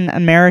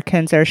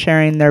non-Americans are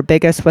sharing their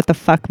biggest what the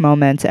fuck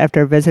moments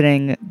after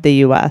visiting the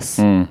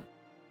U.S.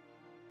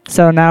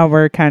 So now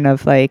we're kind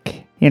of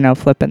like,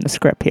 flipping the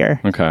script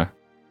here. Okay.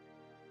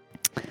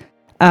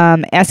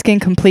 Asking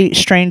complete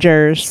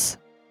strangers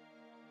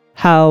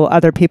how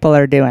other people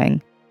are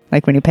doing.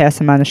 Like when you pass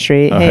them on the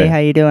street, hey, how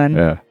you doing?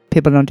 Yeah.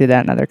 People don't do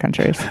that in other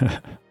countries.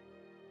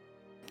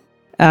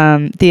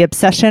 The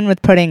obsession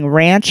with putting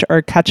ranch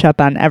or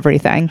ketchup on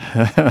everything.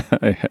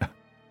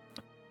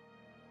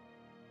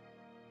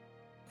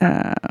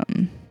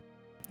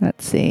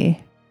 Let's see.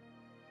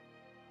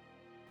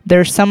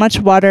 There's so much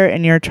water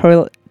in your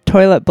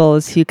toilet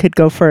bowls, you could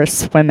go for a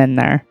swim in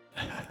there.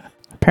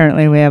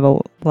 Apparently, we have a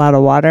lot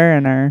of water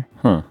in our...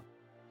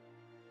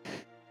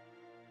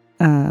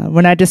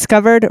 When I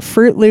discovered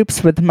Fruit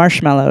Loops with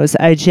marshmallows,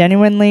 I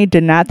genuinely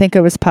did not think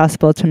it was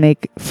possible to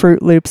make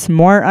Fruit Loops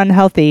more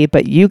unhealthy,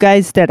 but you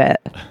guys did it.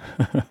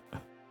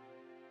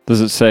 Does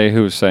it say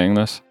who's saying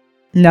this?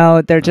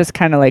 No, they're just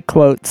kind of like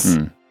quotes.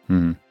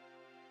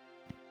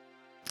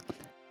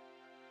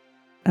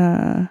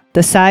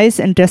 The size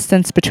and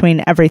distance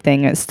between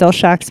everything. It still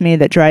shocks me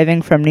that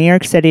driving from New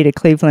York City to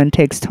Cleveland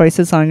takes twice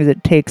as long as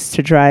it takes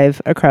to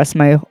drive across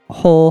my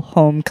whole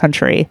home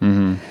country.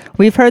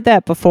 We've heard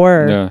that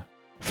before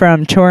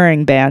from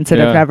touring bands that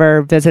have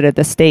never visited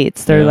the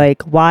States. They're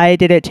like, why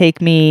did it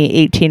take me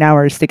 18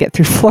 hours to get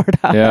through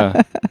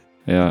Florida?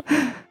 Yeah.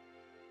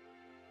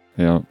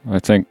 I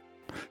think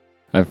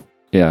a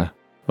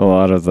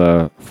lot of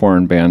the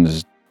foreign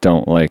bands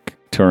don't like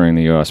touring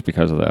the U.S.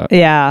 because of that.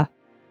 Yeah.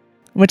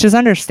 Which is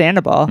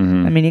understandable.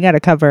 I mean, you got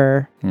to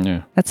cover...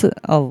 Yeah. That's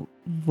a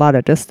lot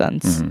of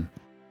distance.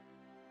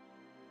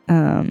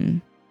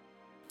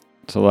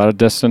 It's a lot of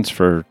distance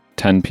for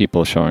 10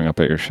 people showing up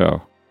at your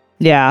show.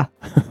 Yeah.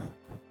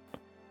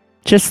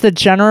 Just the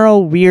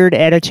general weird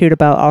attitude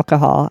about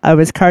alcohol. I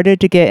was carded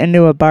to get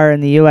into a bar in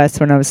the U.S.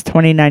 when I was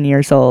 29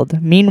 years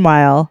old.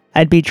 Meanwhile,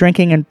 I'd be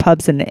drinking in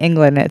pubs in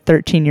England at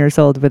 13 years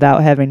old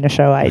without having to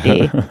show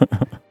ID.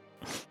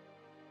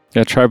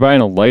 Yeah, try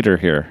buying a lighter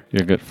here.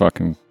 You'll get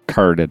fucking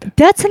carded.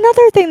 That's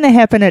another thing that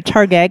happened at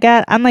Target.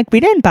 I'm like, we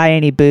didn't buy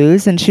any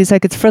booze. And she's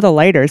like, it's for the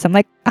lighters. I'm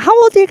like, how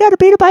old do you got to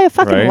be to buy a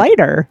fucking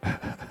lighter?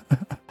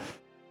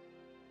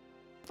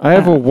 I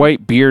have a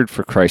white beard,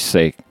 for Christ's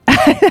sake.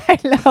 I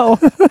know.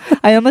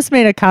 I almost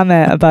made a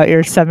comment about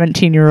your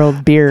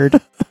 17-year-old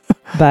beard,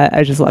 but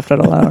I just left it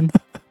alone.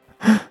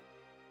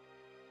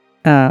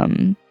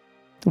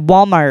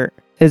 Walmart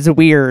is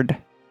weird.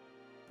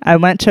 I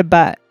went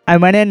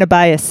in to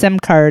buy a SIM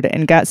card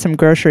and got some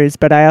groceries,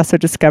 but I also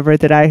discovered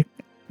that I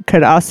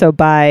could also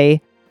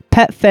buy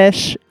pet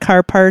fish,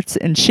 car parts,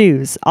 and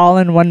shoes all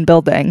in one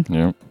building.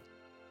 Yep.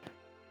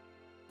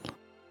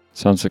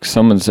 Sounds like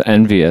someone's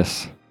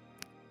envious.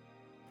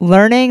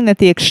 Learning that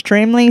the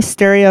extremely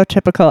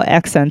stereotypical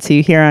accents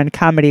you hear on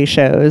comedy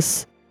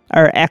shows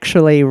are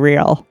actually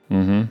real.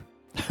 Oh,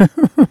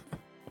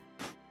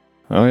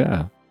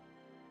 yeah.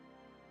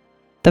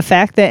 The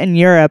fact that in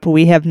Europe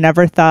we have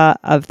never thought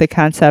of the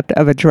concept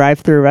of a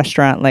drive-through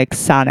restaurant like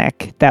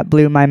Sonic, that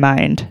blew my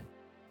mind.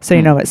 So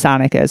you know what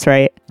Sonic is,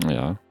 right?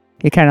 Yeah.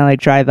 You kind of like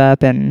drive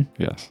up and...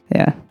 Yes.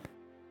 Yeah.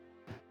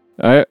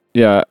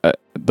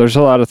 There's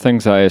a lot of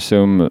things I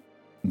assume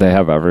they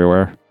have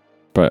everywhere,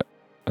 but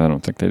I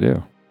don't think they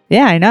do.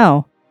 Yeah, I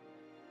know.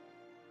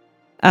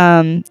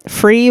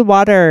 Free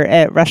water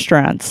at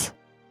restaurants.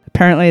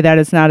 Apparently that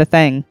is not a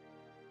thing.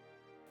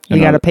 You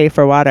got to pay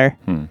for water.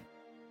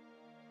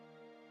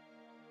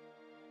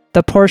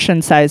 The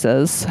portion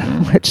sizes,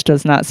 which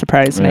does not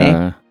surprise me.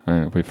 Yeah,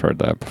 we've heard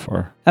that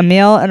before. A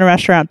meal in a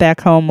restaurant back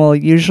home will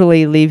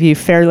usually leave you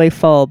fairly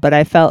full, but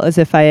I felt as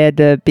if I had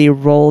to be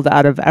rolled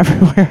out of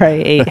everywhere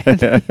I ate in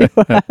the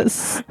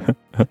U.S.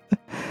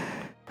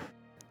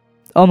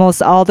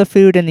 Almost all the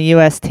food in the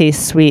U.S.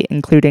 tastes sweet,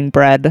 including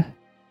bread.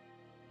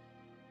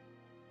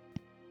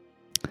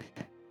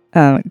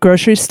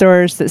 Grocery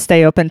stores that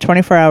stay open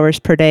 24 hours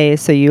per day,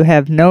 so you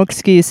have no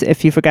excuse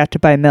if you forgot to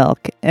buy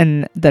milk.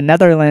 In the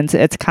Netherlands,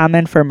 it's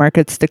common for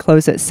markets to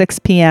close at 6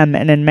 p.m.,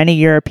 and in many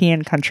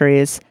European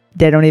countries,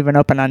 they don't even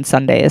open on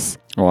Sundays.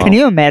 Wow. Can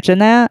you imagine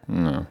that?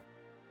 No.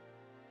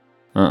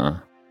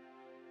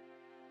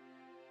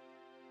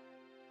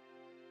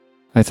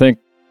 I think,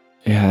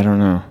 I don't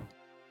know.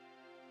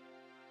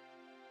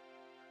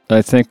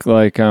 I think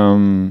like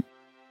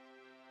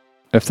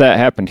if that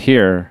happened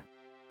here,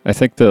 I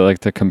think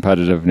the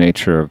competitive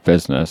nature of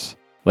business,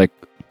 like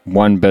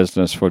one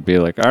business would be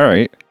like, all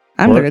right,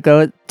 I'm going to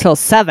go till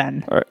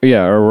 7. or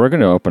we're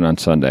going to open on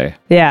Sunday.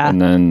 Yeah.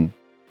 And then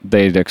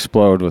they'd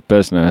explode with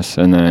business,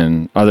 and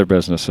then other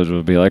businesses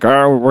would be like,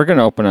 oh, we're going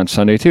to open on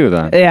Sunday too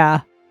then.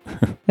 Yeah.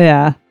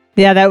 Yeah.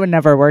 Yeah, that would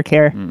never work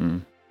here.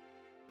 Mm-mm.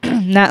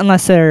 Not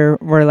unless there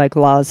were like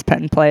laws put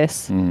in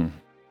place. Mm.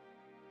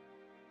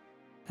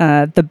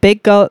 The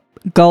big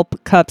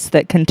gulp cups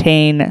that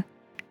contain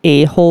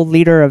a whole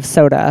liter of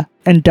soda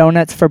and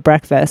donuts for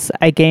breakfast.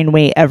 I gain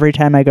weight every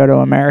time I go to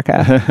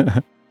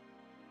America.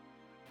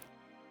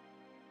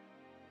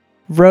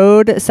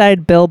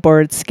 Roadside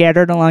billboards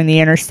scattered along the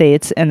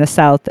interstates in the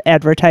South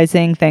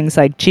advertising things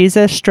like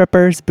Jesus,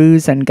 strippers,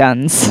 booze, and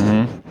guns.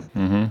 Mm-hmm.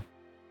 Mm-hmm.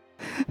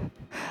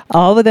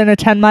 All within a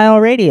 10-mile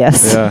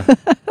radius. Yeah.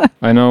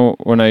 I know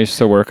when I used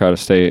to work out of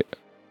state,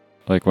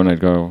 like when I'd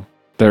go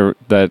there,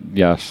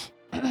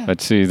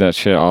 I'd see that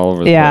shit all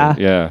over the place.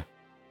 Yeah.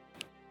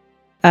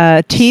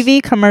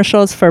 TV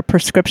commercials for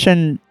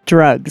prescription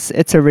drugs.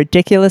 It's a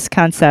ridiculous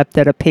concept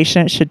that a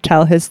patient should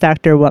tell his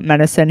doctor what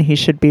medicine he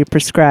should be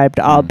prescribed,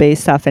 all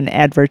based off an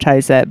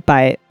advertisement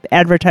by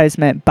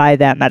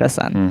that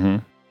medicine. Mm-hmm.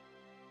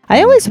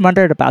 I always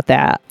wondered about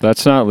that.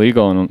 That's not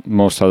legal in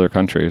most other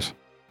countries.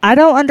 I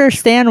don't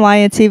understand why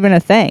it's even a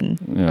thing.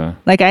 Yeah.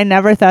 Like, I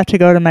never thought to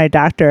go to my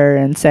doctor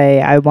and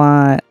say, I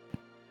want,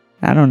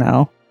 I don't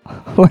know,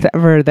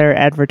 whatever they're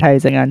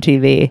advertising on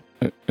TV.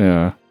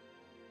 Yeah.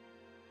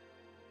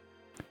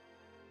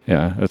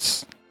 Yeah, I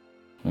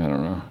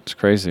don't know. It's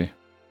crazy.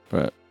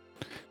 But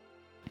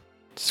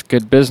it's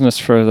good business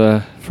for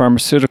the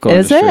pharmaceutical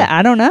industry. Is it?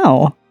 I don't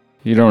know.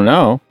 You don't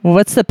know?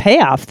 What's the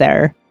payoff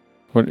there?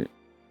 What do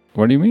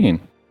you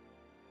mean?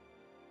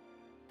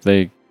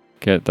 They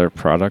get their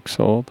product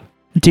sold?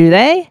 Do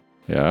they?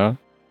 Yeah.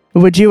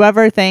 Would you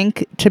ever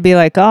think to be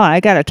like, oh,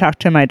 I got to talk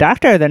to my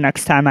doctor the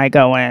next time I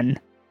go in?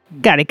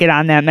 Got to get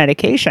on that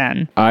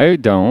medication. I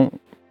don't.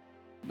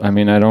 I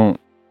mean, I don't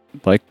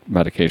like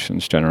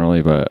medications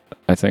generally, but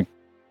I think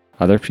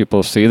other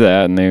people see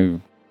that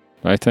and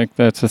I think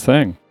that's a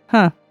thing.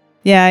 Huh.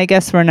 Yeah, I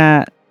guess we're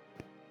not.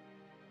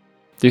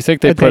 Do you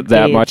think they put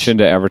that much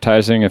into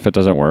advertising if it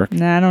doesn't work?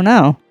 I don't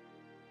know.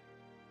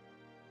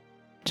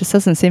 Just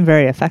doesn't seem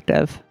very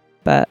effective,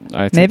 but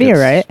I think maybe you're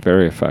right.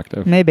 Very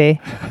effective.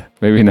 Maybe.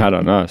 Maybe not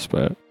on us,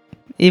 but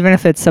even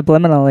if it's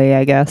subliminally,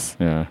 I guess.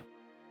 Yeah.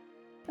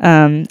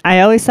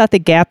 I always thought the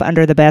gap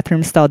under the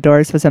bathroom stall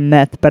doors was a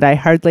myth, but I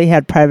hardly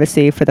had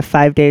privacy for the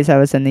 5 days I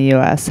was in the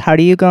U.S. How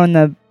do you go in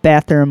the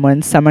bathroom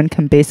when someone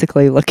can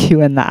basically look you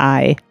in the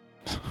eye?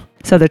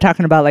 So they're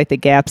talking about like the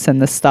gaps in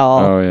the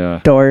stall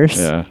doors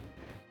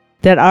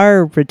that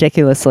are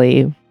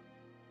ridiculously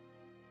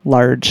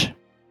large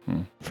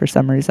for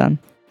some reason.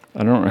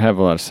 I don't have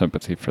a lot of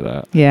sympathy for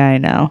that. Yeah, I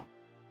know.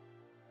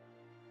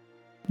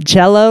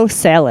 Jell-O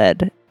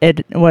salad.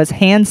 It was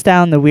hands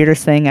down the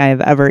weirdest thing I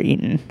have ever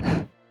eaten.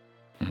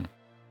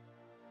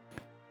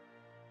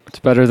 It's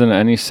better than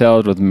any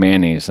salad with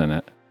mayonnaise in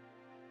it.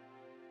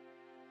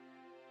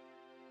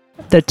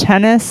 The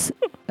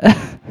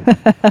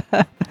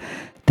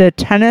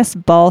tennis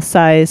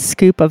ball-sized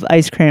scoop of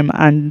ice cream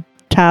on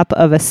top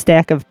of a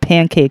stack of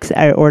pancakes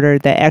I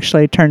ordered that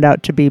actually turned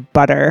out to be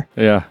butter.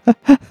 Yeah.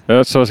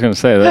 That's what I was going to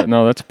say.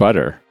 That's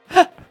butter.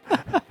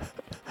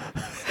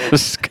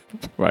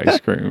 Scoop of ice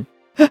cream.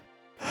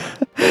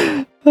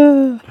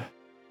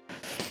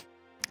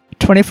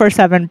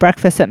 24/7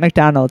 breakfast at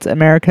McDonald's.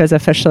 America is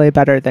officially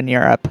better than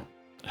Europe.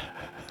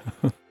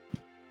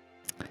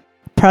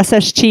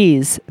 Processed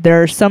cheese.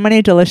 There are so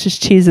many delicious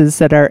cheeses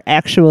that are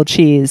actual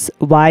cheese.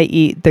 Why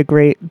eat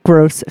the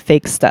gross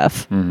fake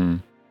stuff? Mm-hmm.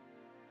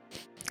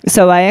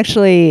 So I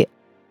actually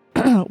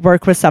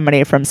work with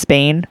somebody from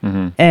Spain,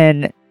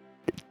 and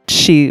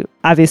she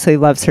obviously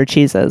loves her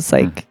cheeses.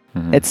 Like,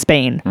 it's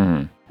Spain.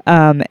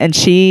 And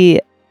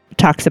she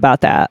talks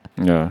about that.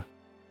 Yeah.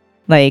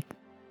 Like,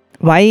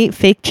 why eat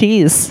fake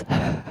cheese?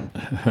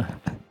 I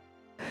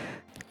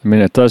mean,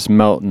 it does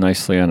melt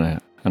nicely on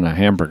a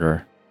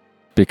hamburger,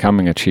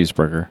 becoming a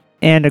cheeseburger.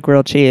 And a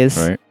grilled cheese.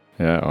 Right?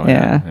 Yeah. Oh,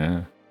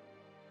 yeah.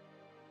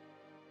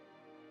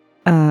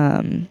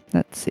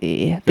 Let's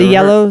see. Have you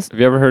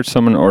ever heard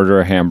someone order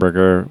a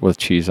hamburger with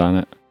cheese on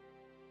it?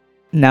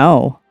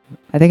 No.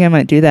 I think I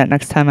might do that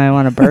next time I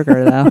want a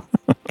burger, though.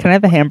 Can I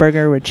have a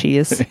hamburger with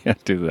cheese? Yeah,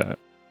 do that.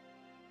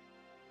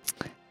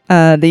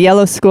 The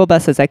yellow school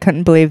buses. I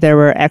couldn't believe they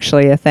were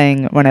actually a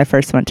thing when I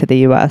first went to the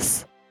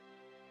U.S.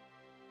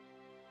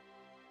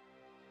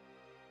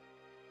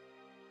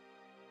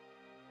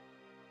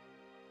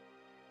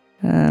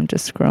 I'm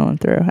just scrolling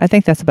through. I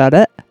think that's about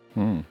it.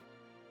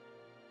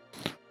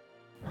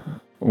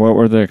 What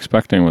were they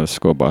expecting with a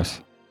school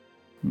bus?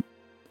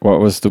 What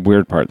was the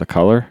weird part? The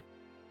color?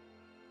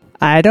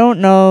 I don't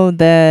know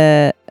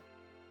that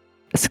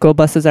school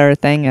buses are a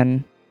thing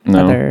in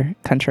other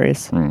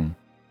countries.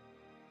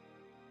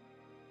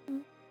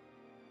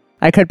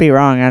 I could be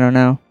wrong. I don't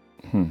know.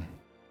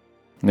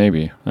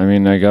 Maybe. I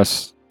mean, I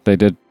guess they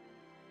did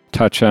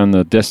touch on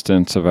the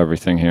distance of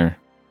everything here.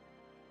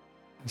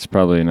 It's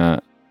probably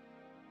not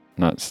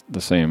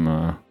the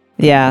same.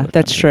 Yeah,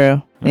 that's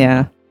true.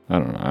 Yeah. I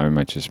don't know. I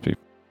might just be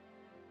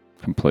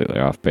completely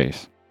off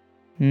base.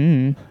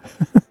 I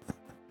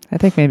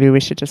think maybe we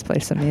should just play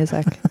some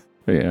music.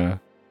 Yeah.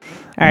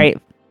 All right.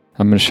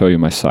 I'm going to show you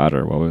my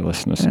solder while we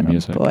listen to some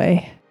music.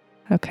 Boy.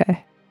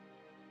 Okay.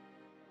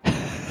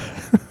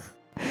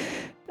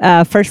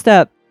 First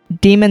up,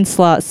 Demon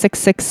Slot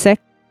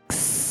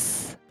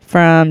 666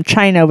 from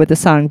China with the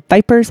song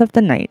Vipers of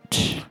the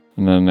Night.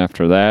 And then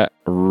after that,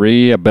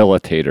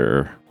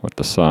 Rehabilitator with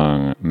the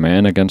song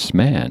Man Against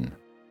Man.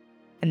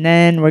 And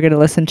then we're going to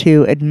listen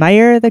to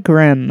Admire the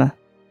Grim.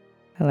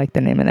 I like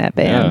the name of that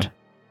band. Yeah.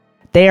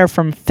 They are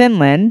from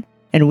Finland,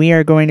 and we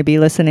are going to be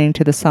listening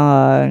to the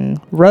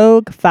song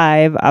Rogue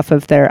 5 off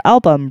of their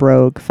album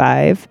Rogue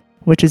 5,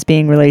 which is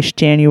being released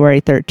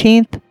January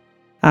 13th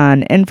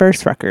on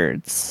Inverse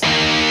Records.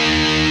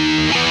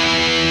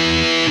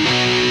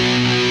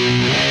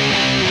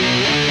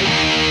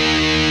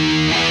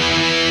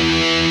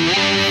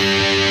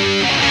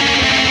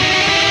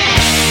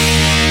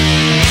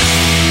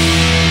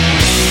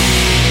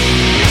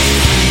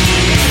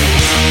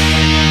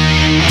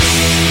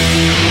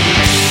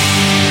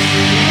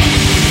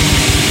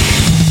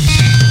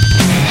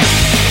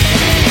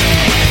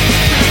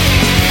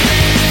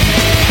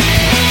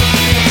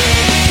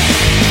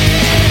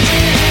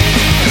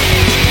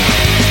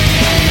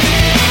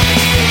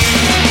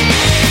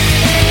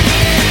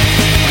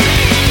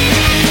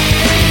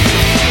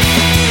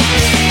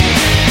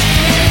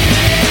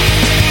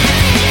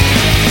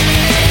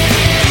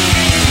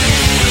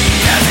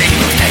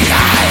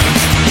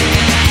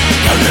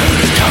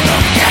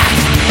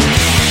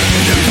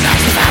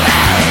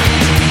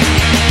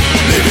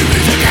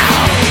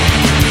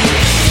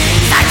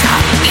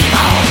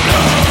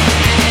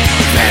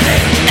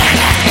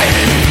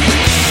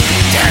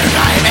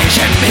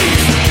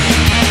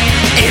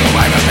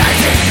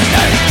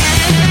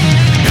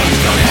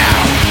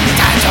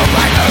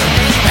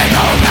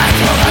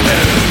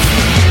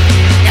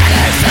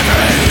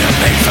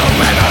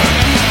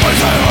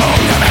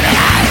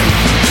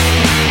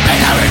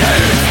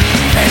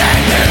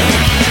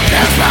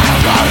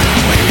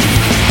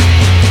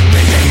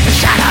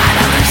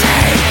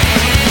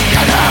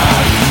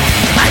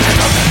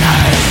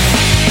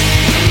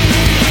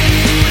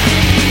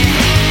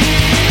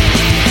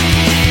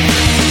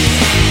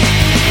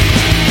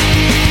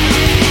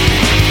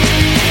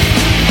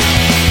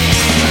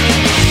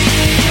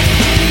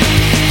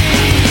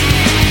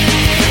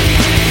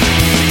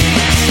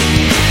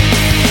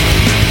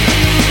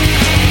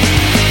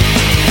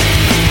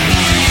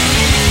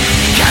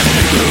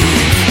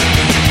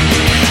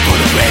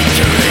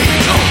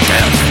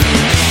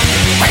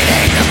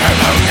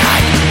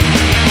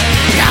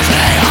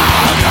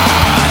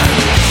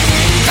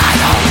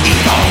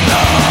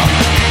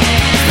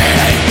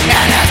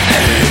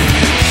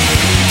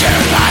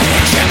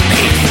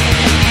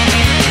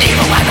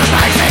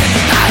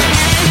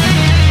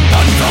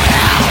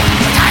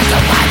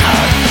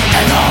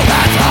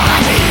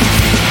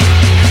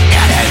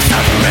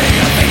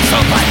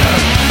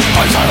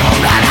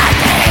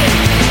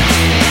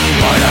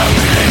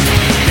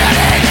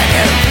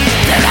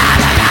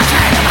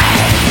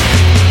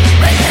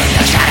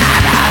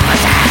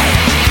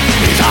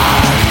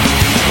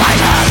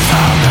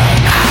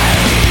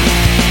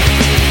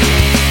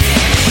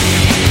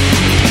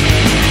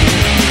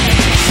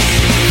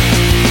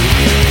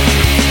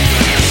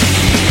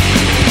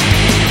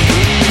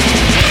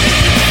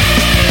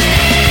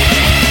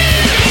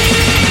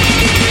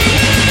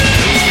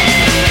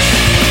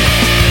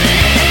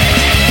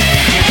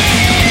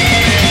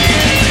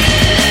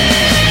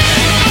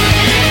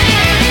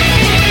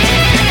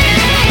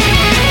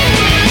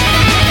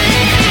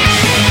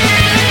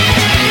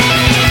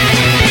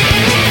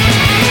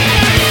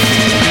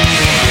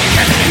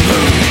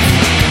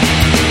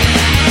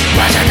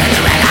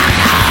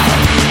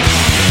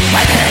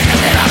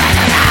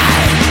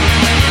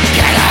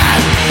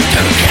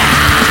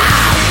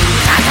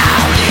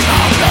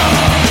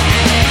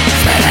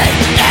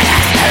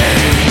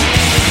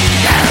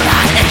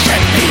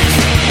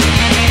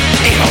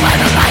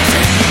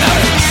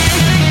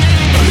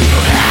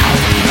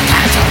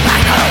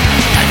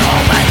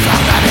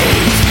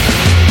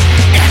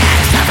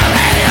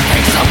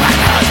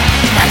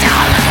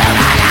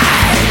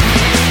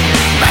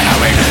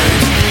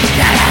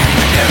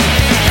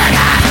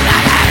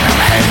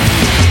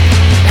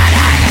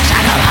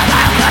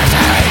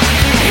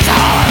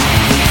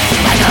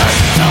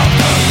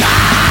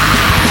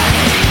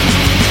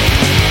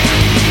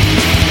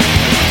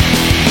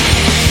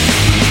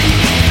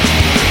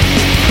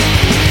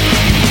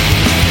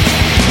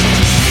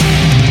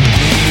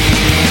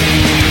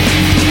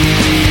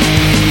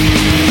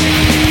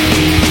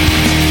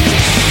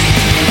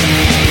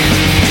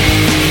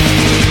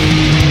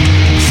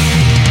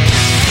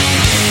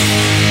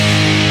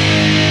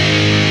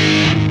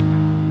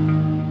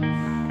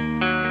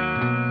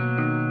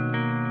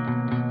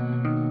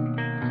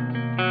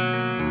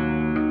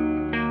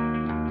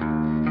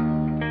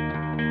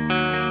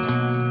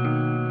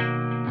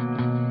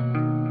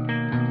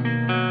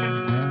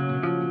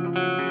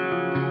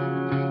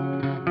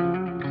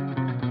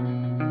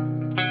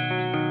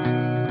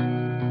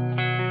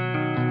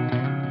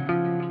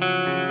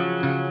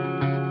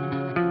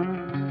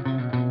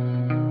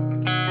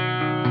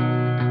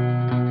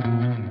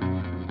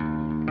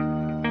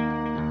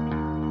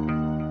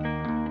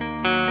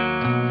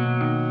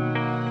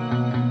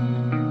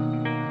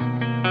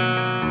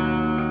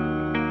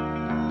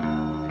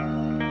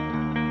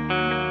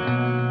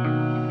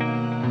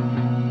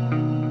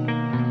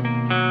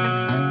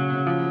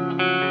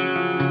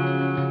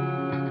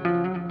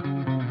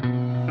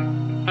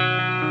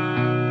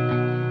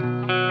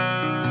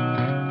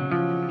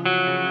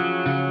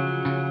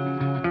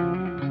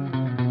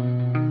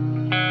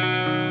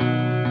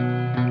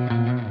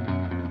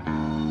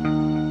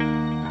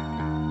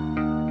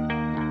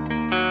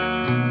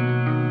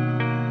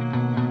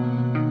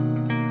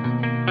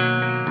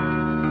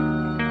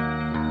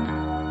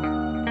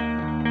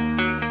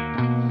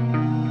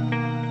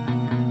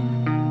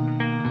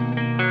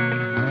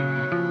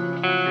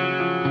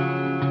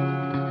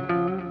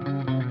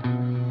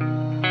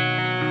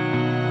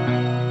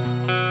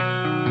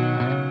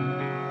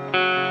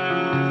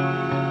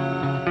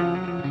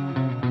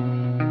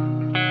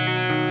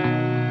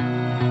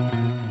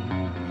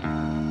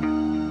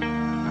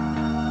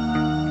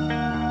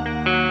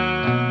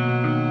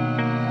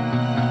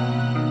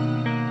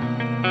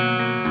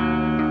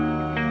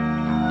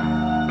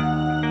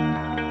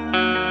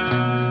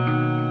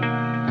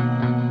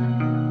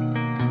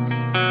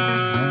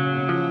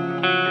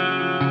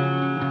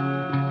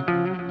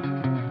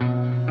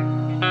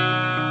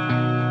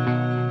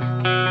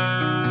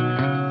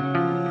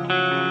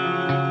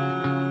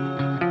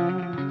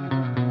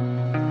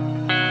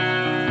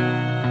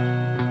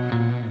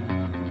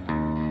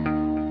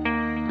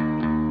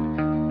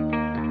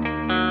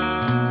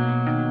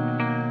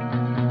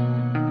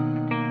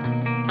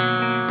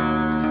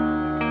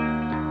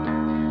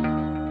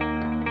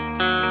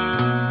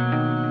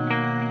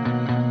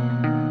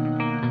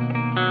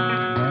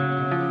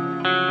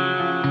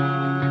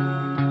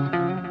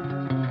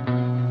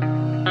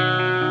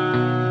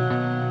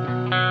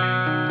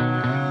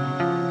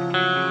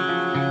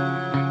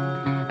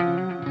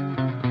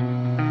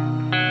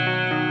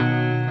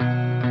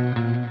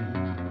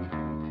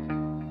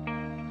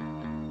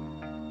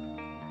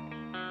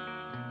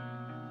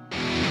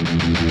 Smile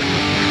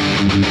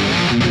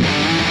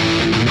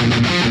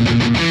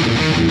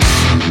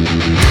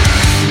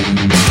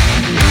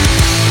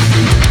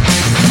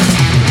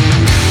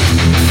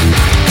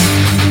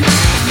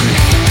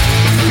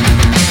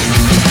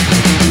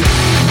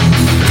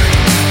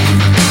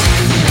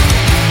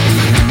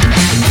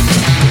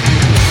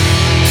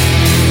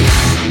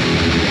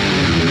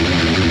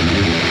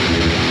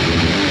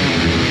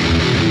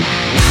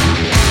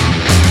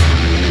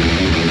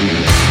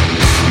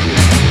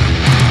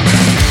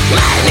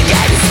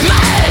again,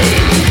 smile.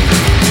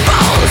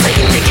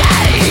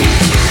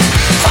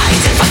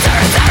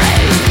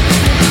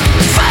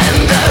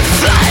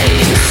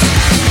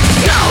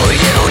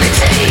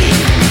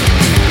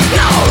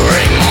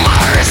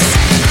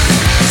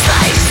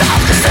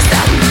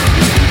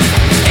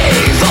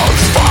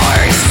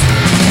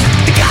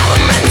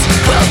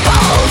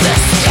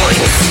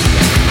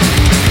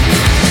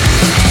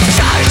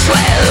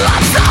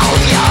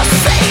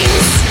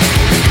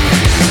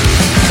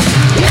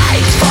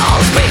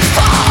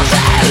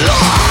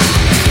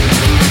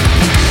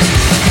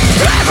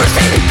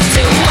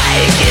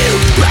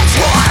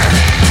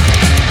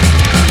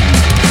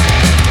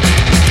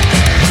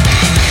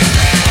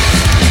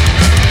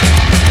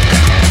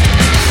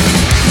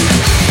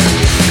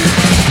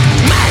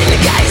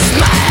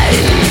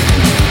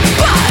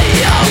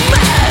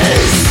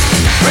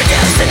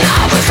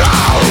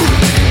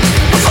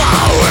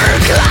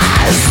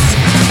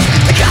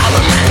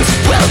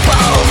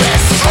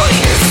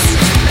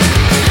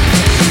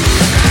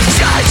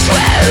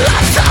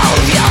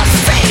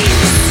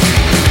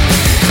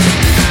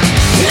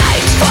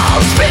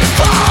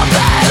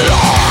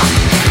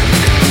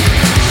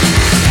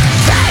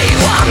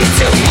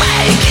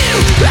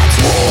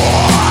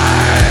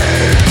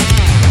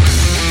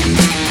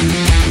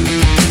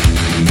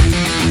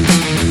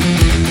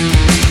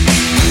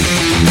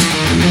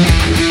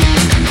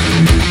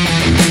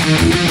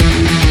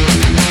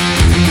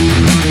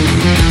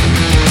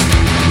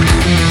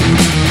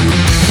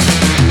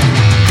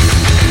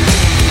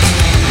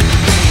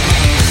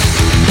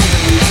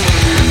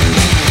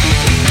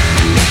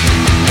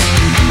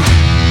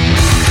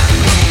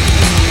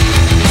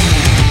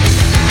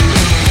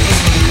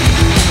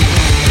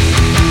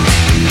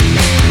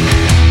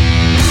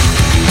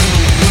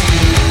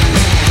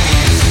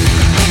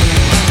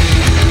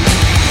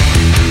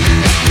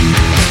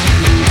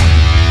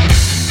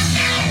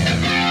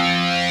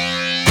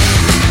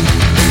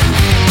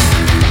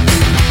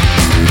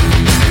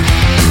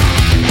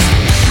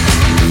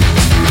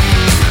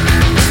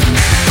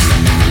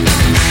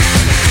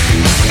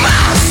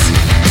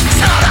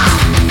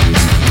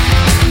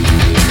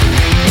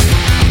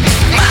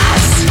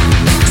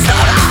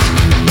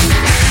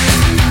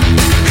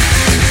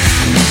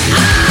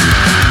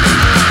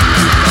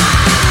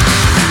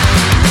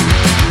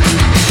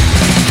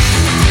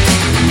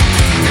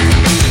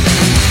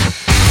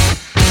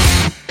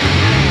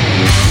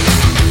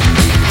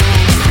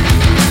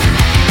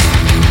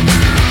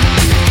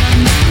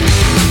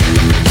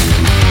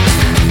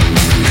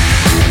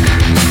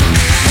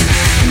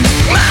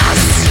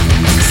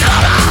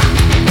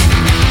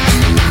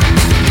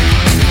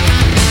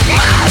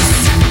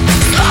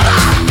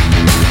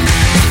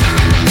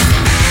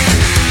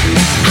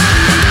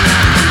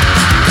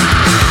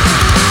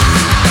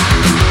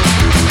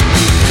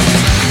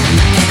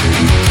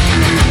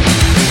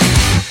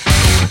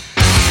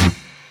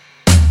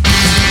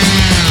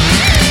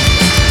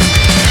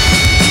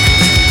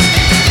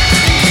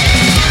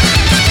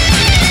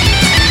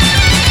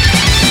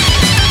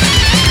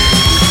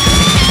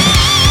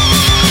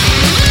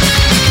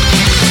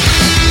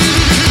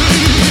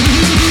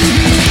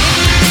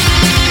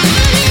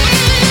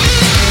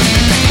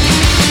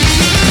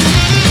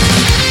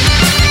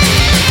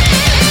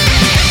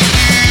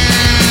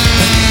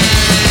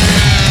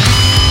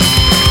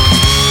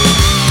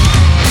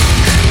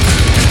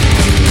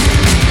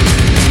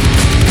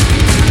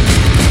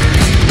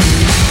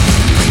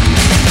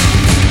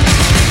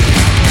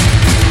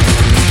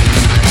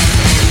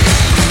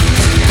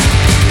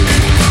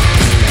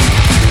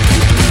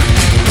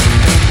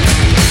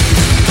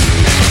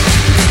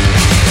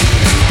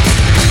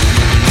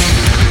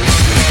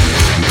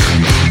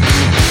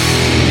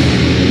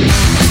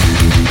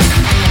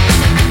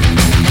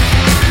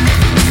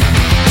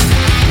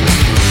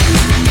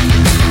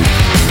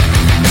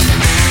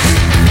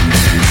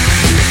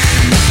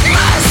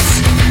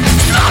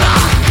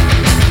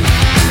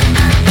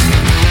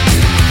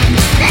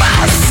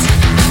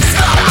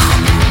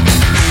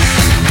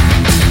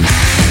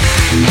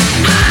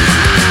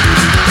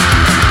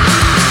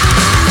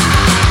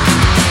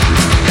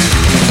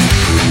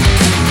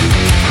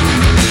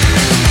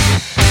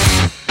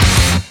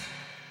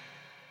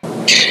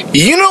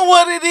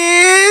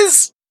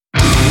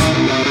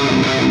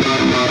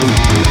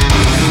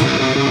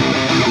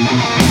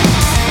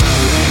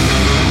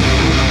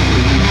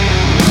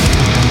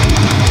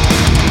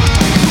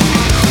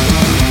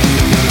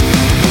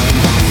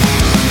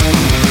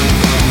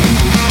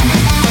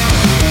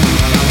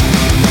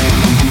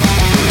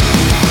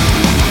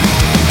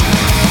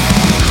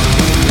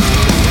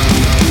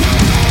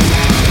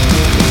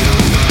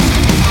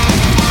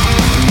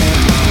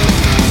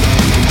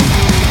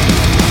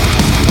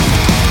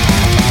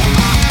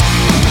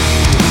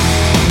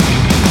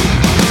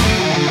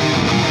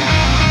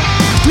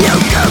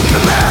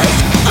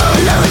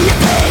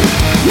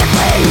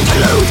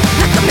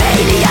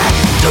 maniac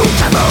to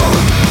travel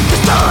the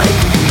time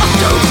of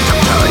to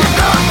destruction and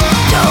God.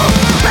 No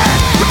back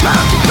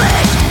about the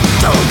flesh,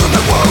 told of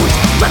the wounds,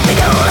 but they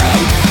all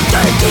in.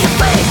 Turn to your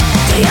face,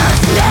 see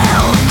us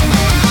now.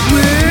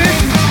 We're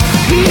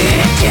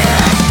here to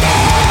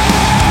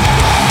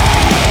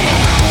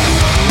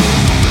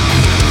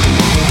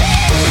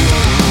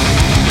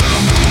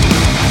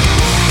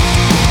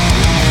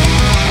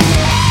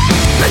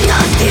bring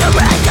us the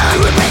horizon,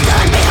 we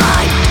prison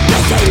behind.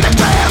 Placing the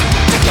trail,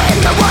 taking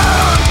the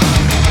world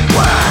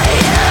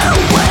wide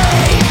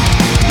away.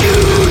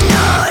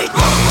 Unite.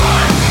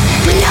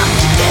 Now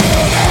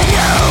today,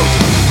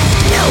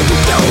 no, we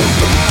don't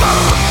give a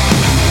fuck.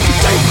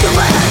 Take the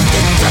last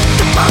and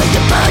justify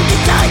the bad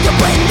desire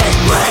when this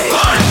way.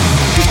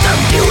 We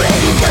stuff you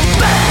in the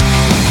back,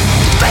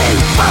 been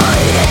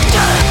fight and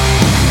death.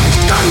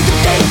 Come to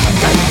me,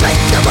 don't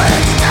break the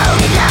words,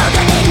 sound it loud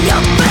and in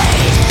your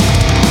face.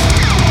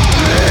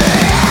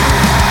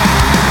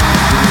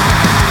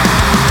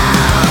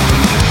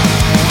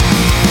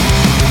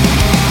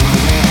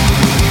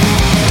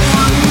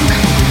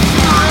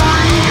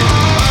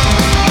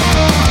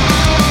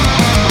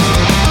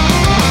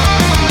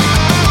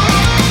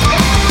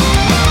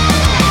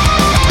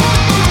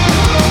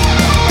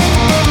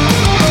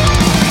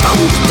 From the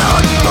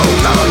start,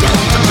 hold on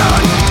as the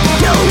sun.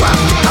 No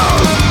obstacles,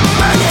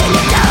 burning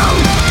it down.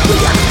 We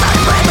are the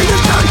time for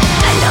revolution,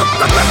 and no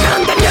corruption,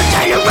 the new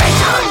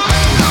generation.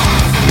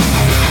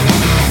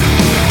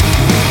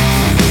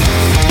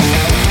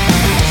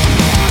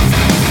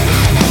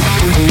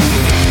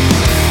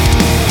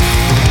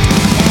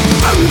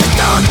 From the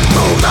start,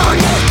 hold on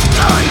as the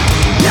sun.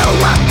 No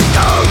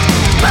obstacles,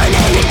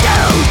 burning it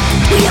down.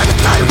 We are the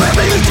time for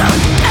revolution,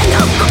 and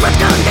no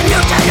corruption, the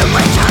new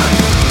generation.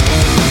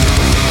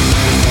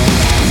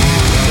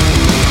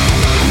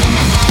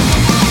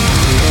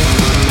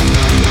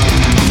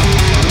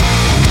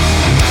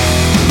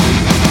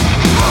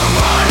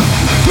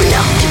 We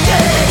love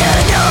together,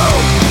 no,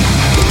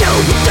 we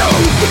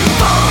don't give a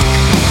fuck.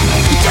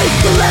 We take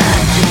the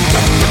last and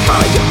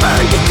testify you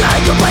burn the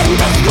tiger when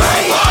this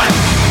way.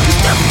 We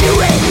stuff you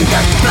in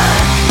the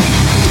back,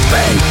 we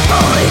been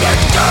void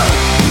and dark.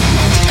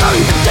 Come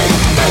to this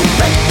and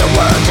break the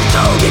world and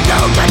show you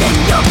know that in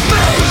your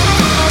face.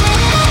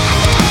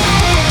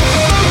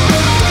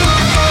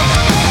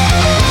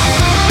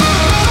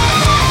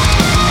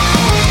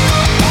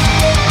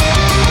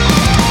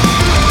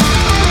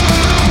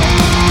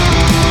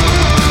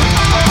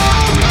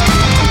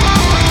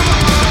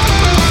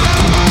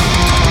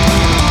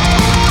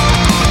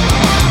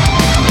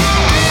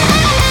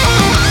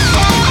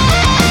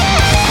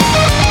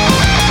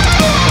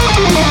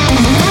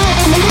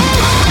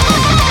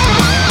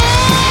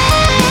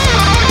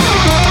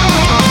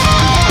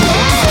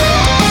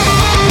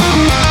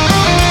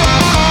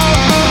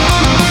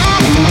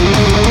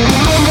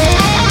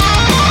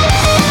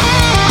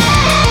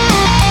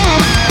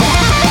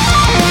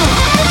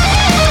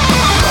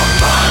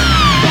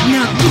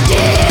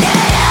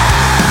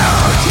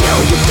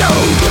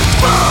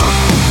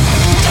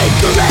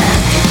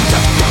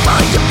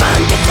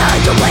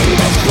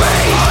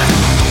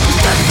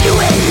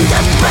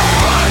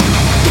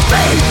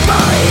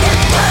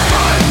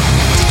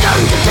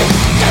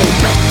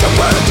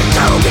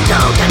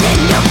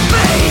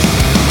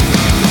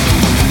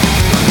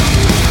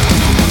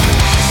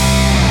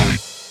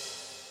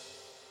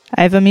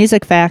 I have a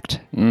music fact.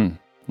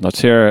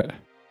 Let's hear it.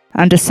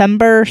 On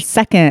December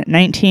 2nd,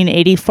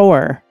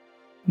 1984,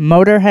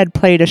 Motorhead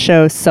played a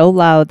show so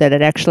loud that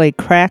it actually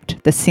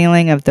cracked the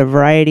ceiling of the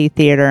Variety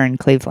Theater in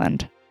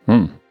Cleveland.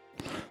 I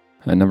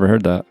never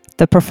heard that.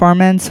 The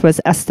performance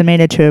was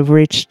estimated to have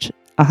reached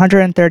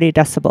 130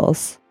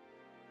 decibels.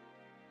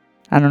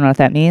 I don't know what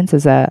that means.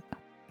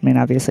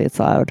 Obviously it's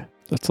loud.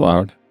 That's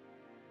loud.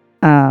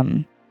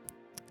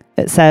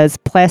 It says,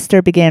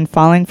 plaster began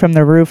falling from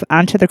the roof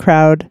onto the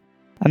crowd.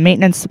 A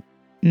maintenance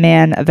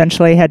man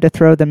eventually had to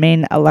throw the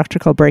main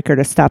electrical breaker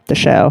to stop the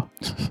show.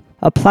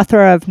 A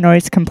plethora of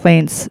noise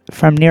complaints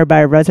from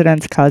nearby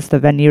residents caused the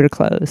venue to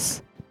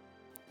close.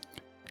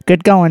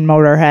 Good going,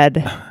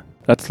 Motorhead.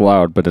 That's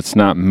loud, but it's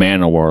not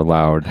Manowar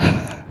loud.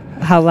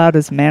 How loud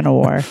is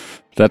Manowar?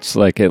 That's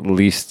like at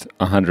least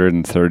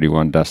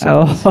 131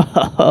 decibels.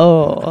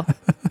 Oh.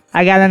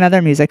 I got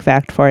another music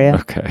fact for you.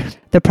 Okay.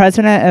 The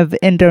president of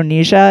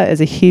Indonesia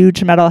is a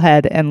huge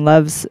metalhead and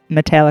loves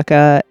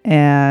Metallica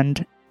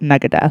and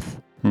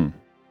Megadeth.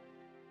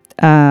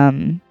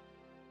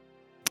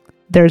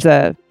 There's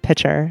a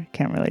picture,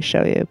 can't really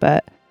show you,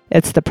 but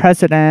it's the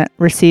president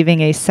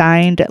receiving a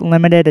signed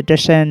limited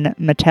edition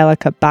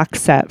Metallica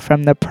box set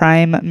from the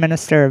Prime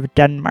Minister of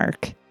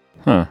Denmark.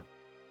 Huh.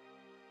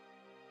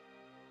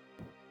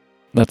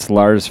 That's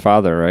Lars'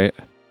 father, right?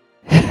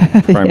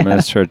 Prime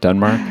Minister of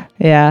Denmark?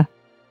 Yeah.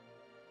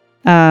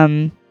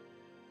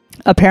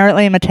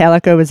 Apparently,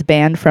 Metallica was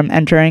banned from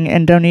entering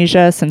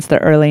Indonesia since the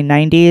early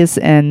 90s,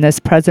 and this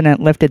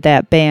president lifted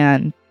that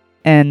ban,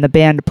 and the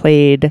band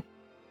played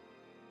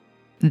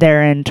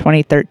there in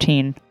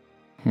 2013.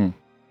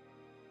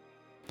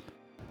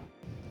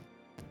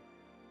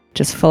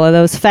 Just full of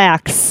those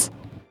facts.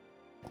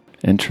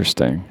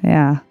 Interesting.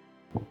 Yeah.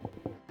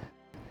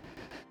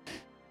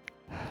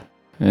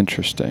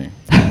 Interesting.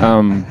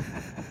 I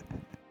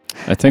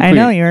think I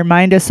know your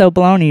mind is so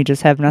blown you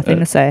just have nothing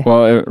to say.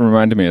 Well, it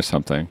reminded me of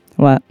something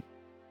What?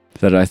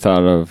 that I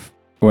thought of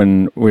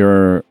when we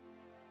were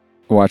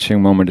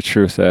watching Moment of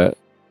Truth at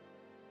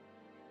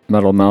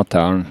Metal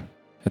Meltdown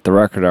at the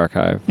Record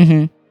Archive.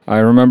 Mm-hmm. I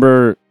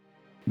remember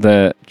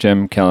that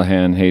Jim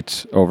Callahan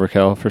hates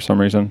Overkill for some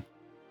reason.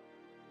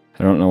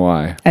 I don't know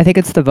why. I think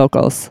it's the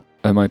vocals.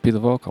 It might be the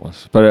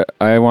vocals. But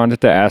I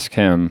wanted to ask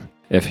him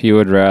if he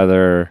would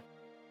rather...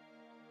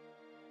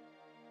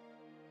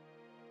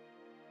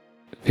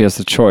 If he has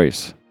the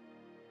choice.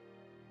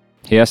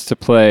 He has to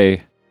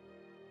play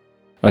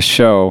a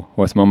show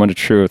with Moment of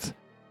Truth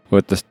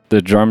with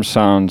the drum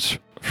sounds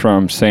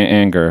from Saint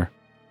Anger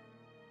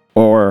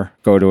or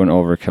go to an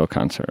Overkill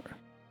concert.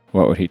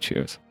 What would he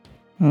choose?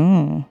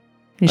 Oh.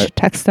 You should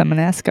text him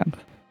and ask him.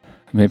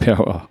 Maybe I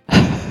will.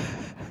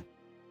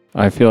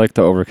 I feel like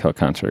the Overkill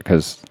concert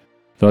because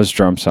those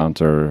drum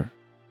sounds are...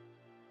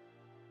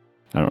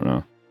 I don't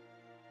know.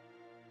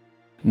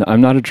 No,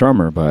 I'm not a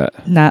drummer,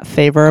 but... Not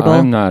favorable?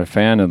 I'm not a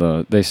fan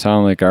of they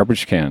sound like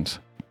garbage cans.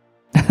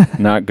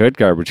 Not good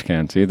garbage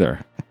cans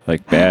either.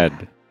 Like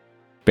bad,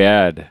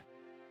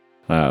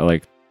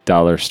 like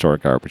dollar store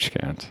garbage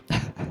cans.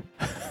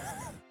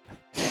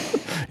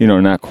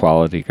 Not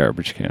quality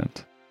garbage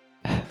cans.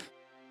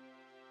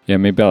 Yeah,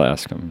 maybe I'll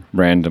ask him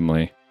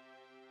randomly.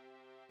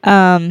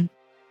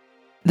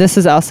 This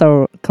is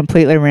also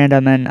completely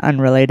random and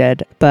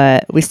unrelated,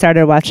 but we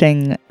started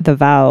watching The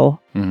Vow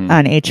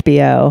on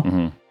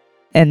HBO,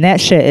 and that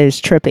shit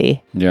is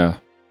trippy. Yeah.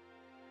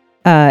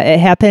 It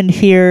happened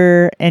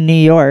here in New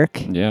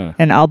York,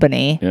 in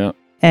Albany,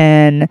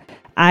 and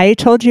I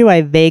told you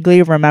I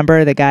vaguely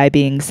remember the guy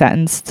being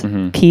sentenced,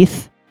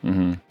 Keith.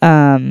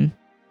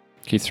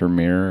 Keith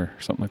Vermeer or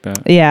something like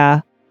that.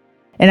 Yeah,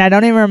 and I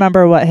don't even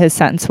remember what his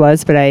sentence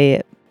was, but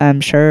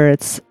I'm sure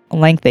it's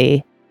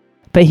lengthy.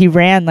 But he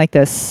ran like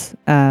this,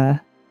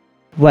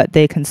 what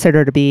they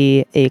consider to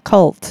be a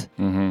cult.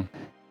 And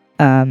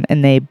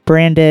they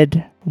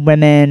branded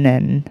women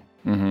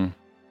and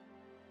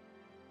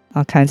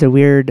all kinds of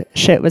weird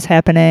shit was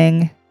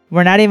happening.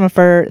 We're not even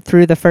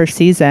through the first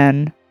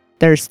season.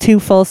 There's 2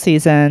 full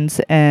seasons,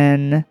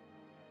 and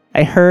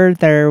I heard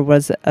there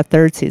was a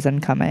 3rd season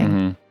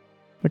coming,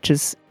 which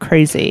is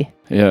crazy.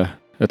 Yeah,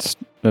 that's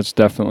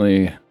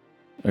definitely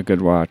a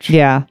good watch.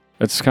 Yeah.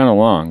 It's kind of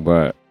long,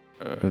 but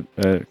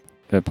it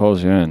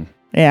pulls you in.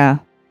 Yeah.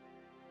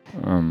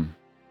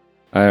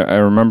 I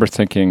remember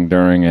thinking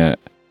during it,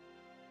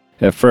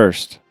 at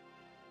first,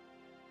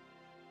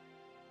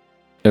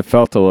 it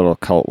felt a little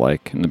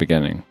cult-like in the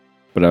beginning,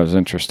 but I was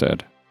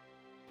interested.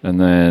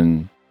 And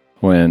then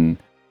when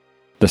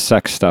the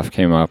sex stuff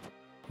came up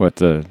with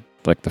the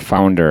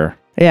founder,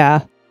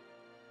 I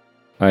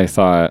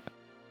thought,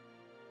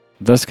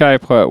 this guy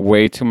put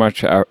way too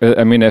much...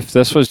 I mean, if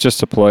this was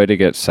just a ploy to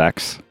get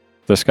sex,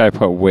 this guy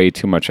put way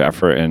too much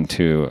effort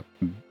into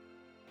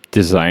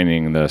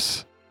designing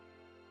this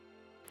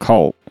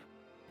cult.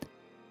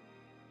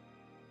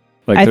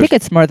 I think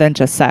it's more than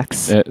just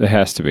sex. It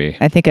has to be.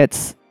 I think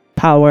it's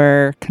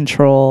power,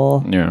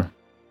 control. Yeah.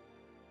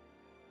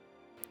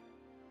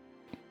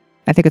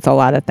 I think it's a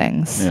lot of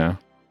things. Yeah.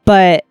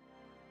 But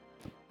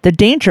the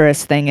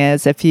dangerous thing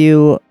is if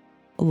you...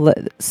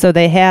 So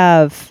they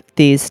have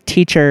these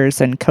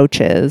teachers and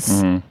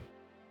coaches,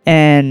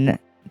 and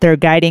they're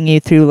guiding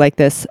you through like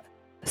this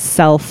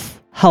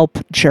self-help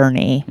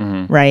journey,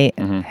 right?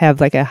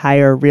 Have like a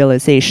higher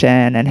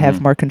realization and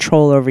have more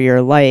control over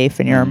your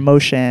life and your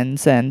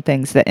emotions and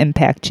things that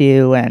impact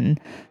you and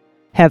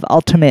have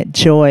ultimate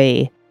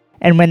joy.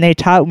 And when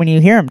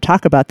you hear them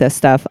talk about this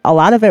stuff, a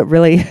lot of it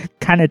really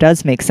kind of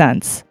does make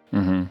sense.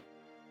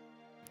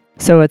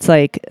 So it's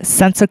like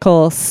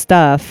sensical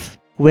stuff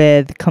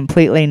with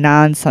completely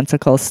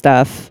nonsensical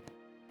stuff.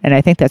 And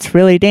I think that's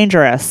really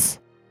dangerous.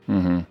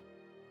 You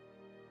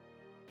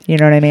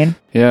know what I mean?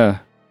 Yeah.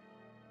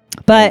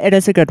 But it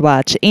is a good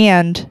watch.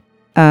 And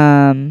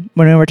when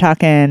we were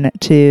talking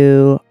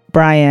to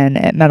Brian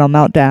at Metal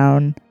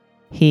Meltdown,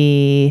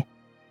 he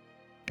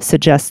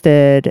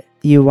suggested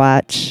you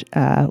watch,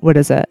 what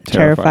is it?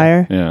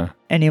 Terrifier? Yeah.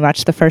 And you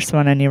watched the first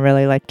one and you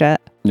really liked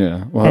it.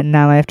 Yeah. Well, And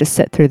now I have to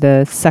sit through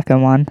the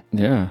second one.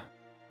 yeah.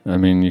 I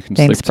mean, you can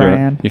Thanks, sleep through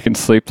Brian. it. You can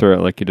sleep through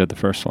it like you did the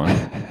first one.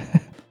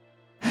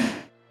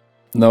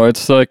 No,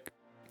 it's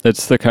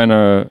the kind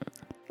of...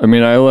 I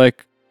mean, I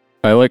like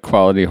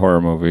quality horror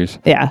movies.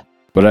 Yeah.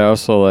 But I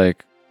also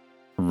like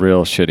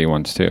real shitty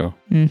ones too.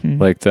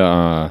 Like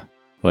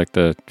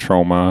the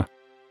trauma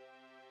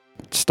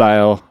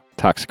style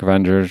Toxic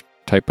Avenger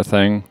type of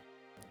thing,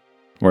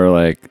 where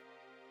like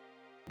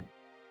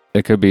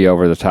it could be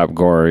over the top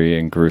gory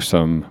and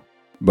gruesome,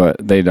 but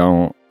they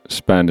don't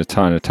spend a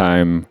ton of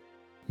time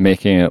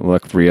making it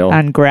look real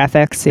On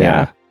graphics,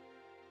 yeah.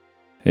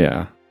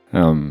 Yeah.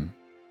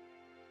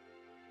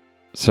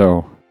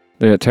 So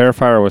the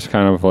Terrifier was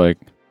kind of like,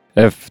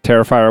 if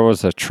Terrifier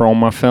was a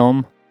trauma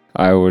film,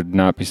 I would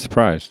not be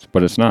surprised,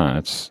 but it's not.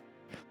 It's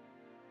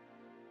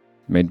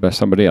made by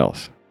somebody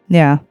else.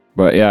 Yeah.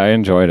 But yeah, I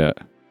enjoyed it.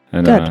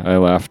 And Good. I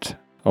laughed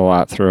a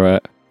lot through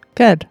it.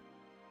 Good.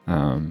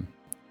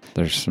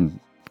 There's some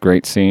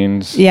great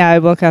scenes. Yeah, I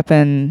woke up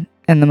in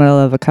the middle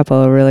of a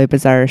couple of really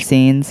bizarre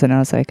scenes, and I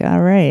was like,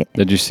 all right.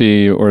 Did you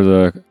see where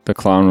the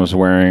clown was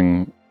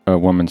wearing a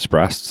woman's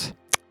breasts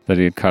that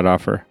he had cut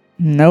off her?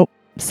 Nope.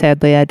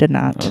 Sadly, I did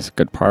not. That was a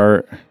good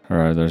part.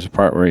 Or there's a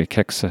part where he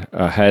kicks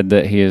a head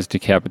that he is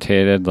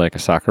decapitated like a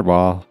soccer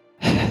ball.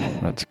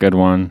 That's a good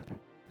one.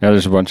 Yeah,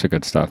 there's a bunch of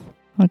good stuff.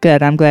 Well,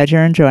 good. I'm glad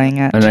you're enjoying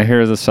it. And I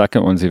hear the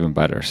second one's even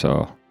better,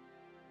 so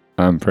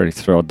I'm pretty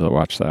thrilled to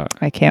watch that.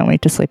 I can't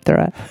wait to sleep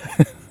through it.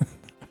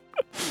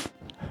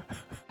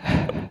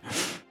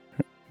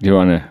 Do you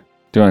want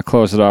to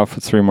close it off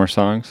with 3 more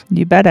songs?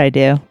 You bet I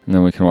do. And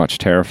then we can watch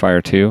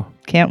Terrifier 2?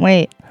 Can't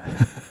wait.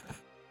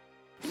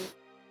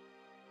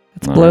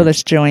 Let's All blow right.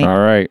 this joint. All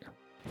right.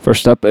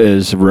 First up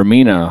is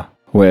Ramina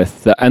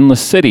with The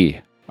Endless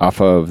City off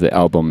of the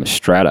album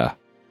Strata.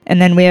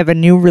 And then we have a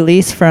new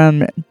release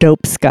from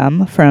Dope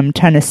Scum from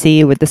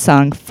Tennessee with the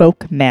song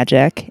Folk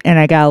Magic. And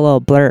I got a little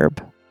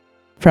blurb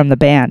from the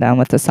band on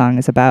what the song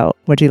is about.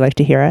 Would you like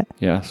to hear it?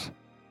 Yes.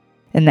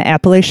 In the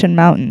Appalachian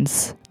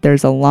Mountains,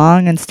 there's a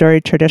long and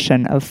storied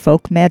tradition of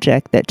folk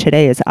magic that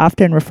today is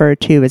often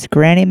referred to as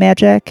granny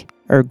magic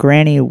or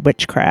granny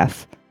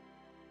witchcraft.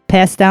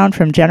 Passed down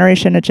from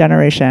generation to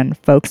generation,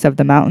 folks of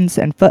the mountains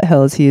and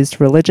foothills used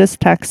religious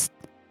texts,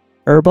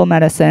 herbal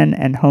medicine,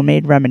 and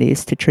homemade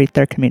remedies to treat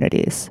their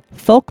communities.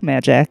 Folk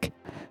magic,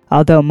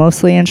 although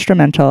mostly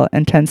instrumental,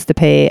 intends to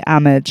pay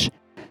homage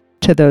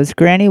to those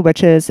granny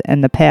witches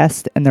in the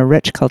past and the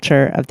rich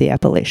culture of the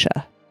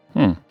Appalachia.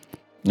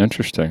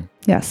 Interesting.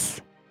 Yes.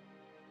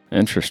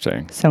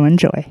 Interesting. So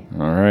enjoy.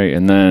 All right.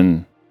 And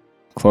then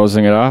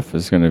closing it off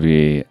is going to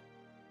be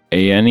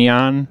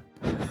Aenion.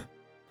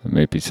 I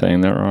may be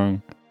saying that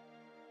wrong.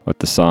 With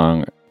the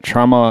song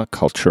Trauma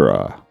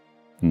Cultura.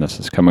 And this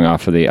is coming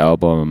off of the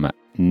album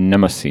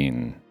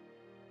Nemesine,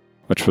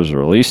 which was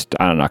released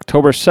on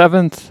October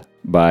 7th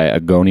by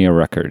Agonia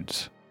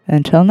Records.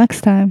 Until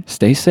next time,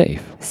 Stay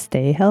safe.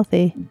 stay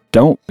healthy.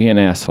 Don't be an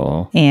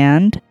asshole.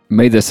 And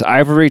May this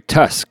ivory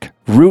tusk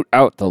root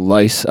out the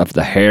lice of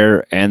the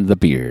hair and the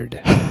beard.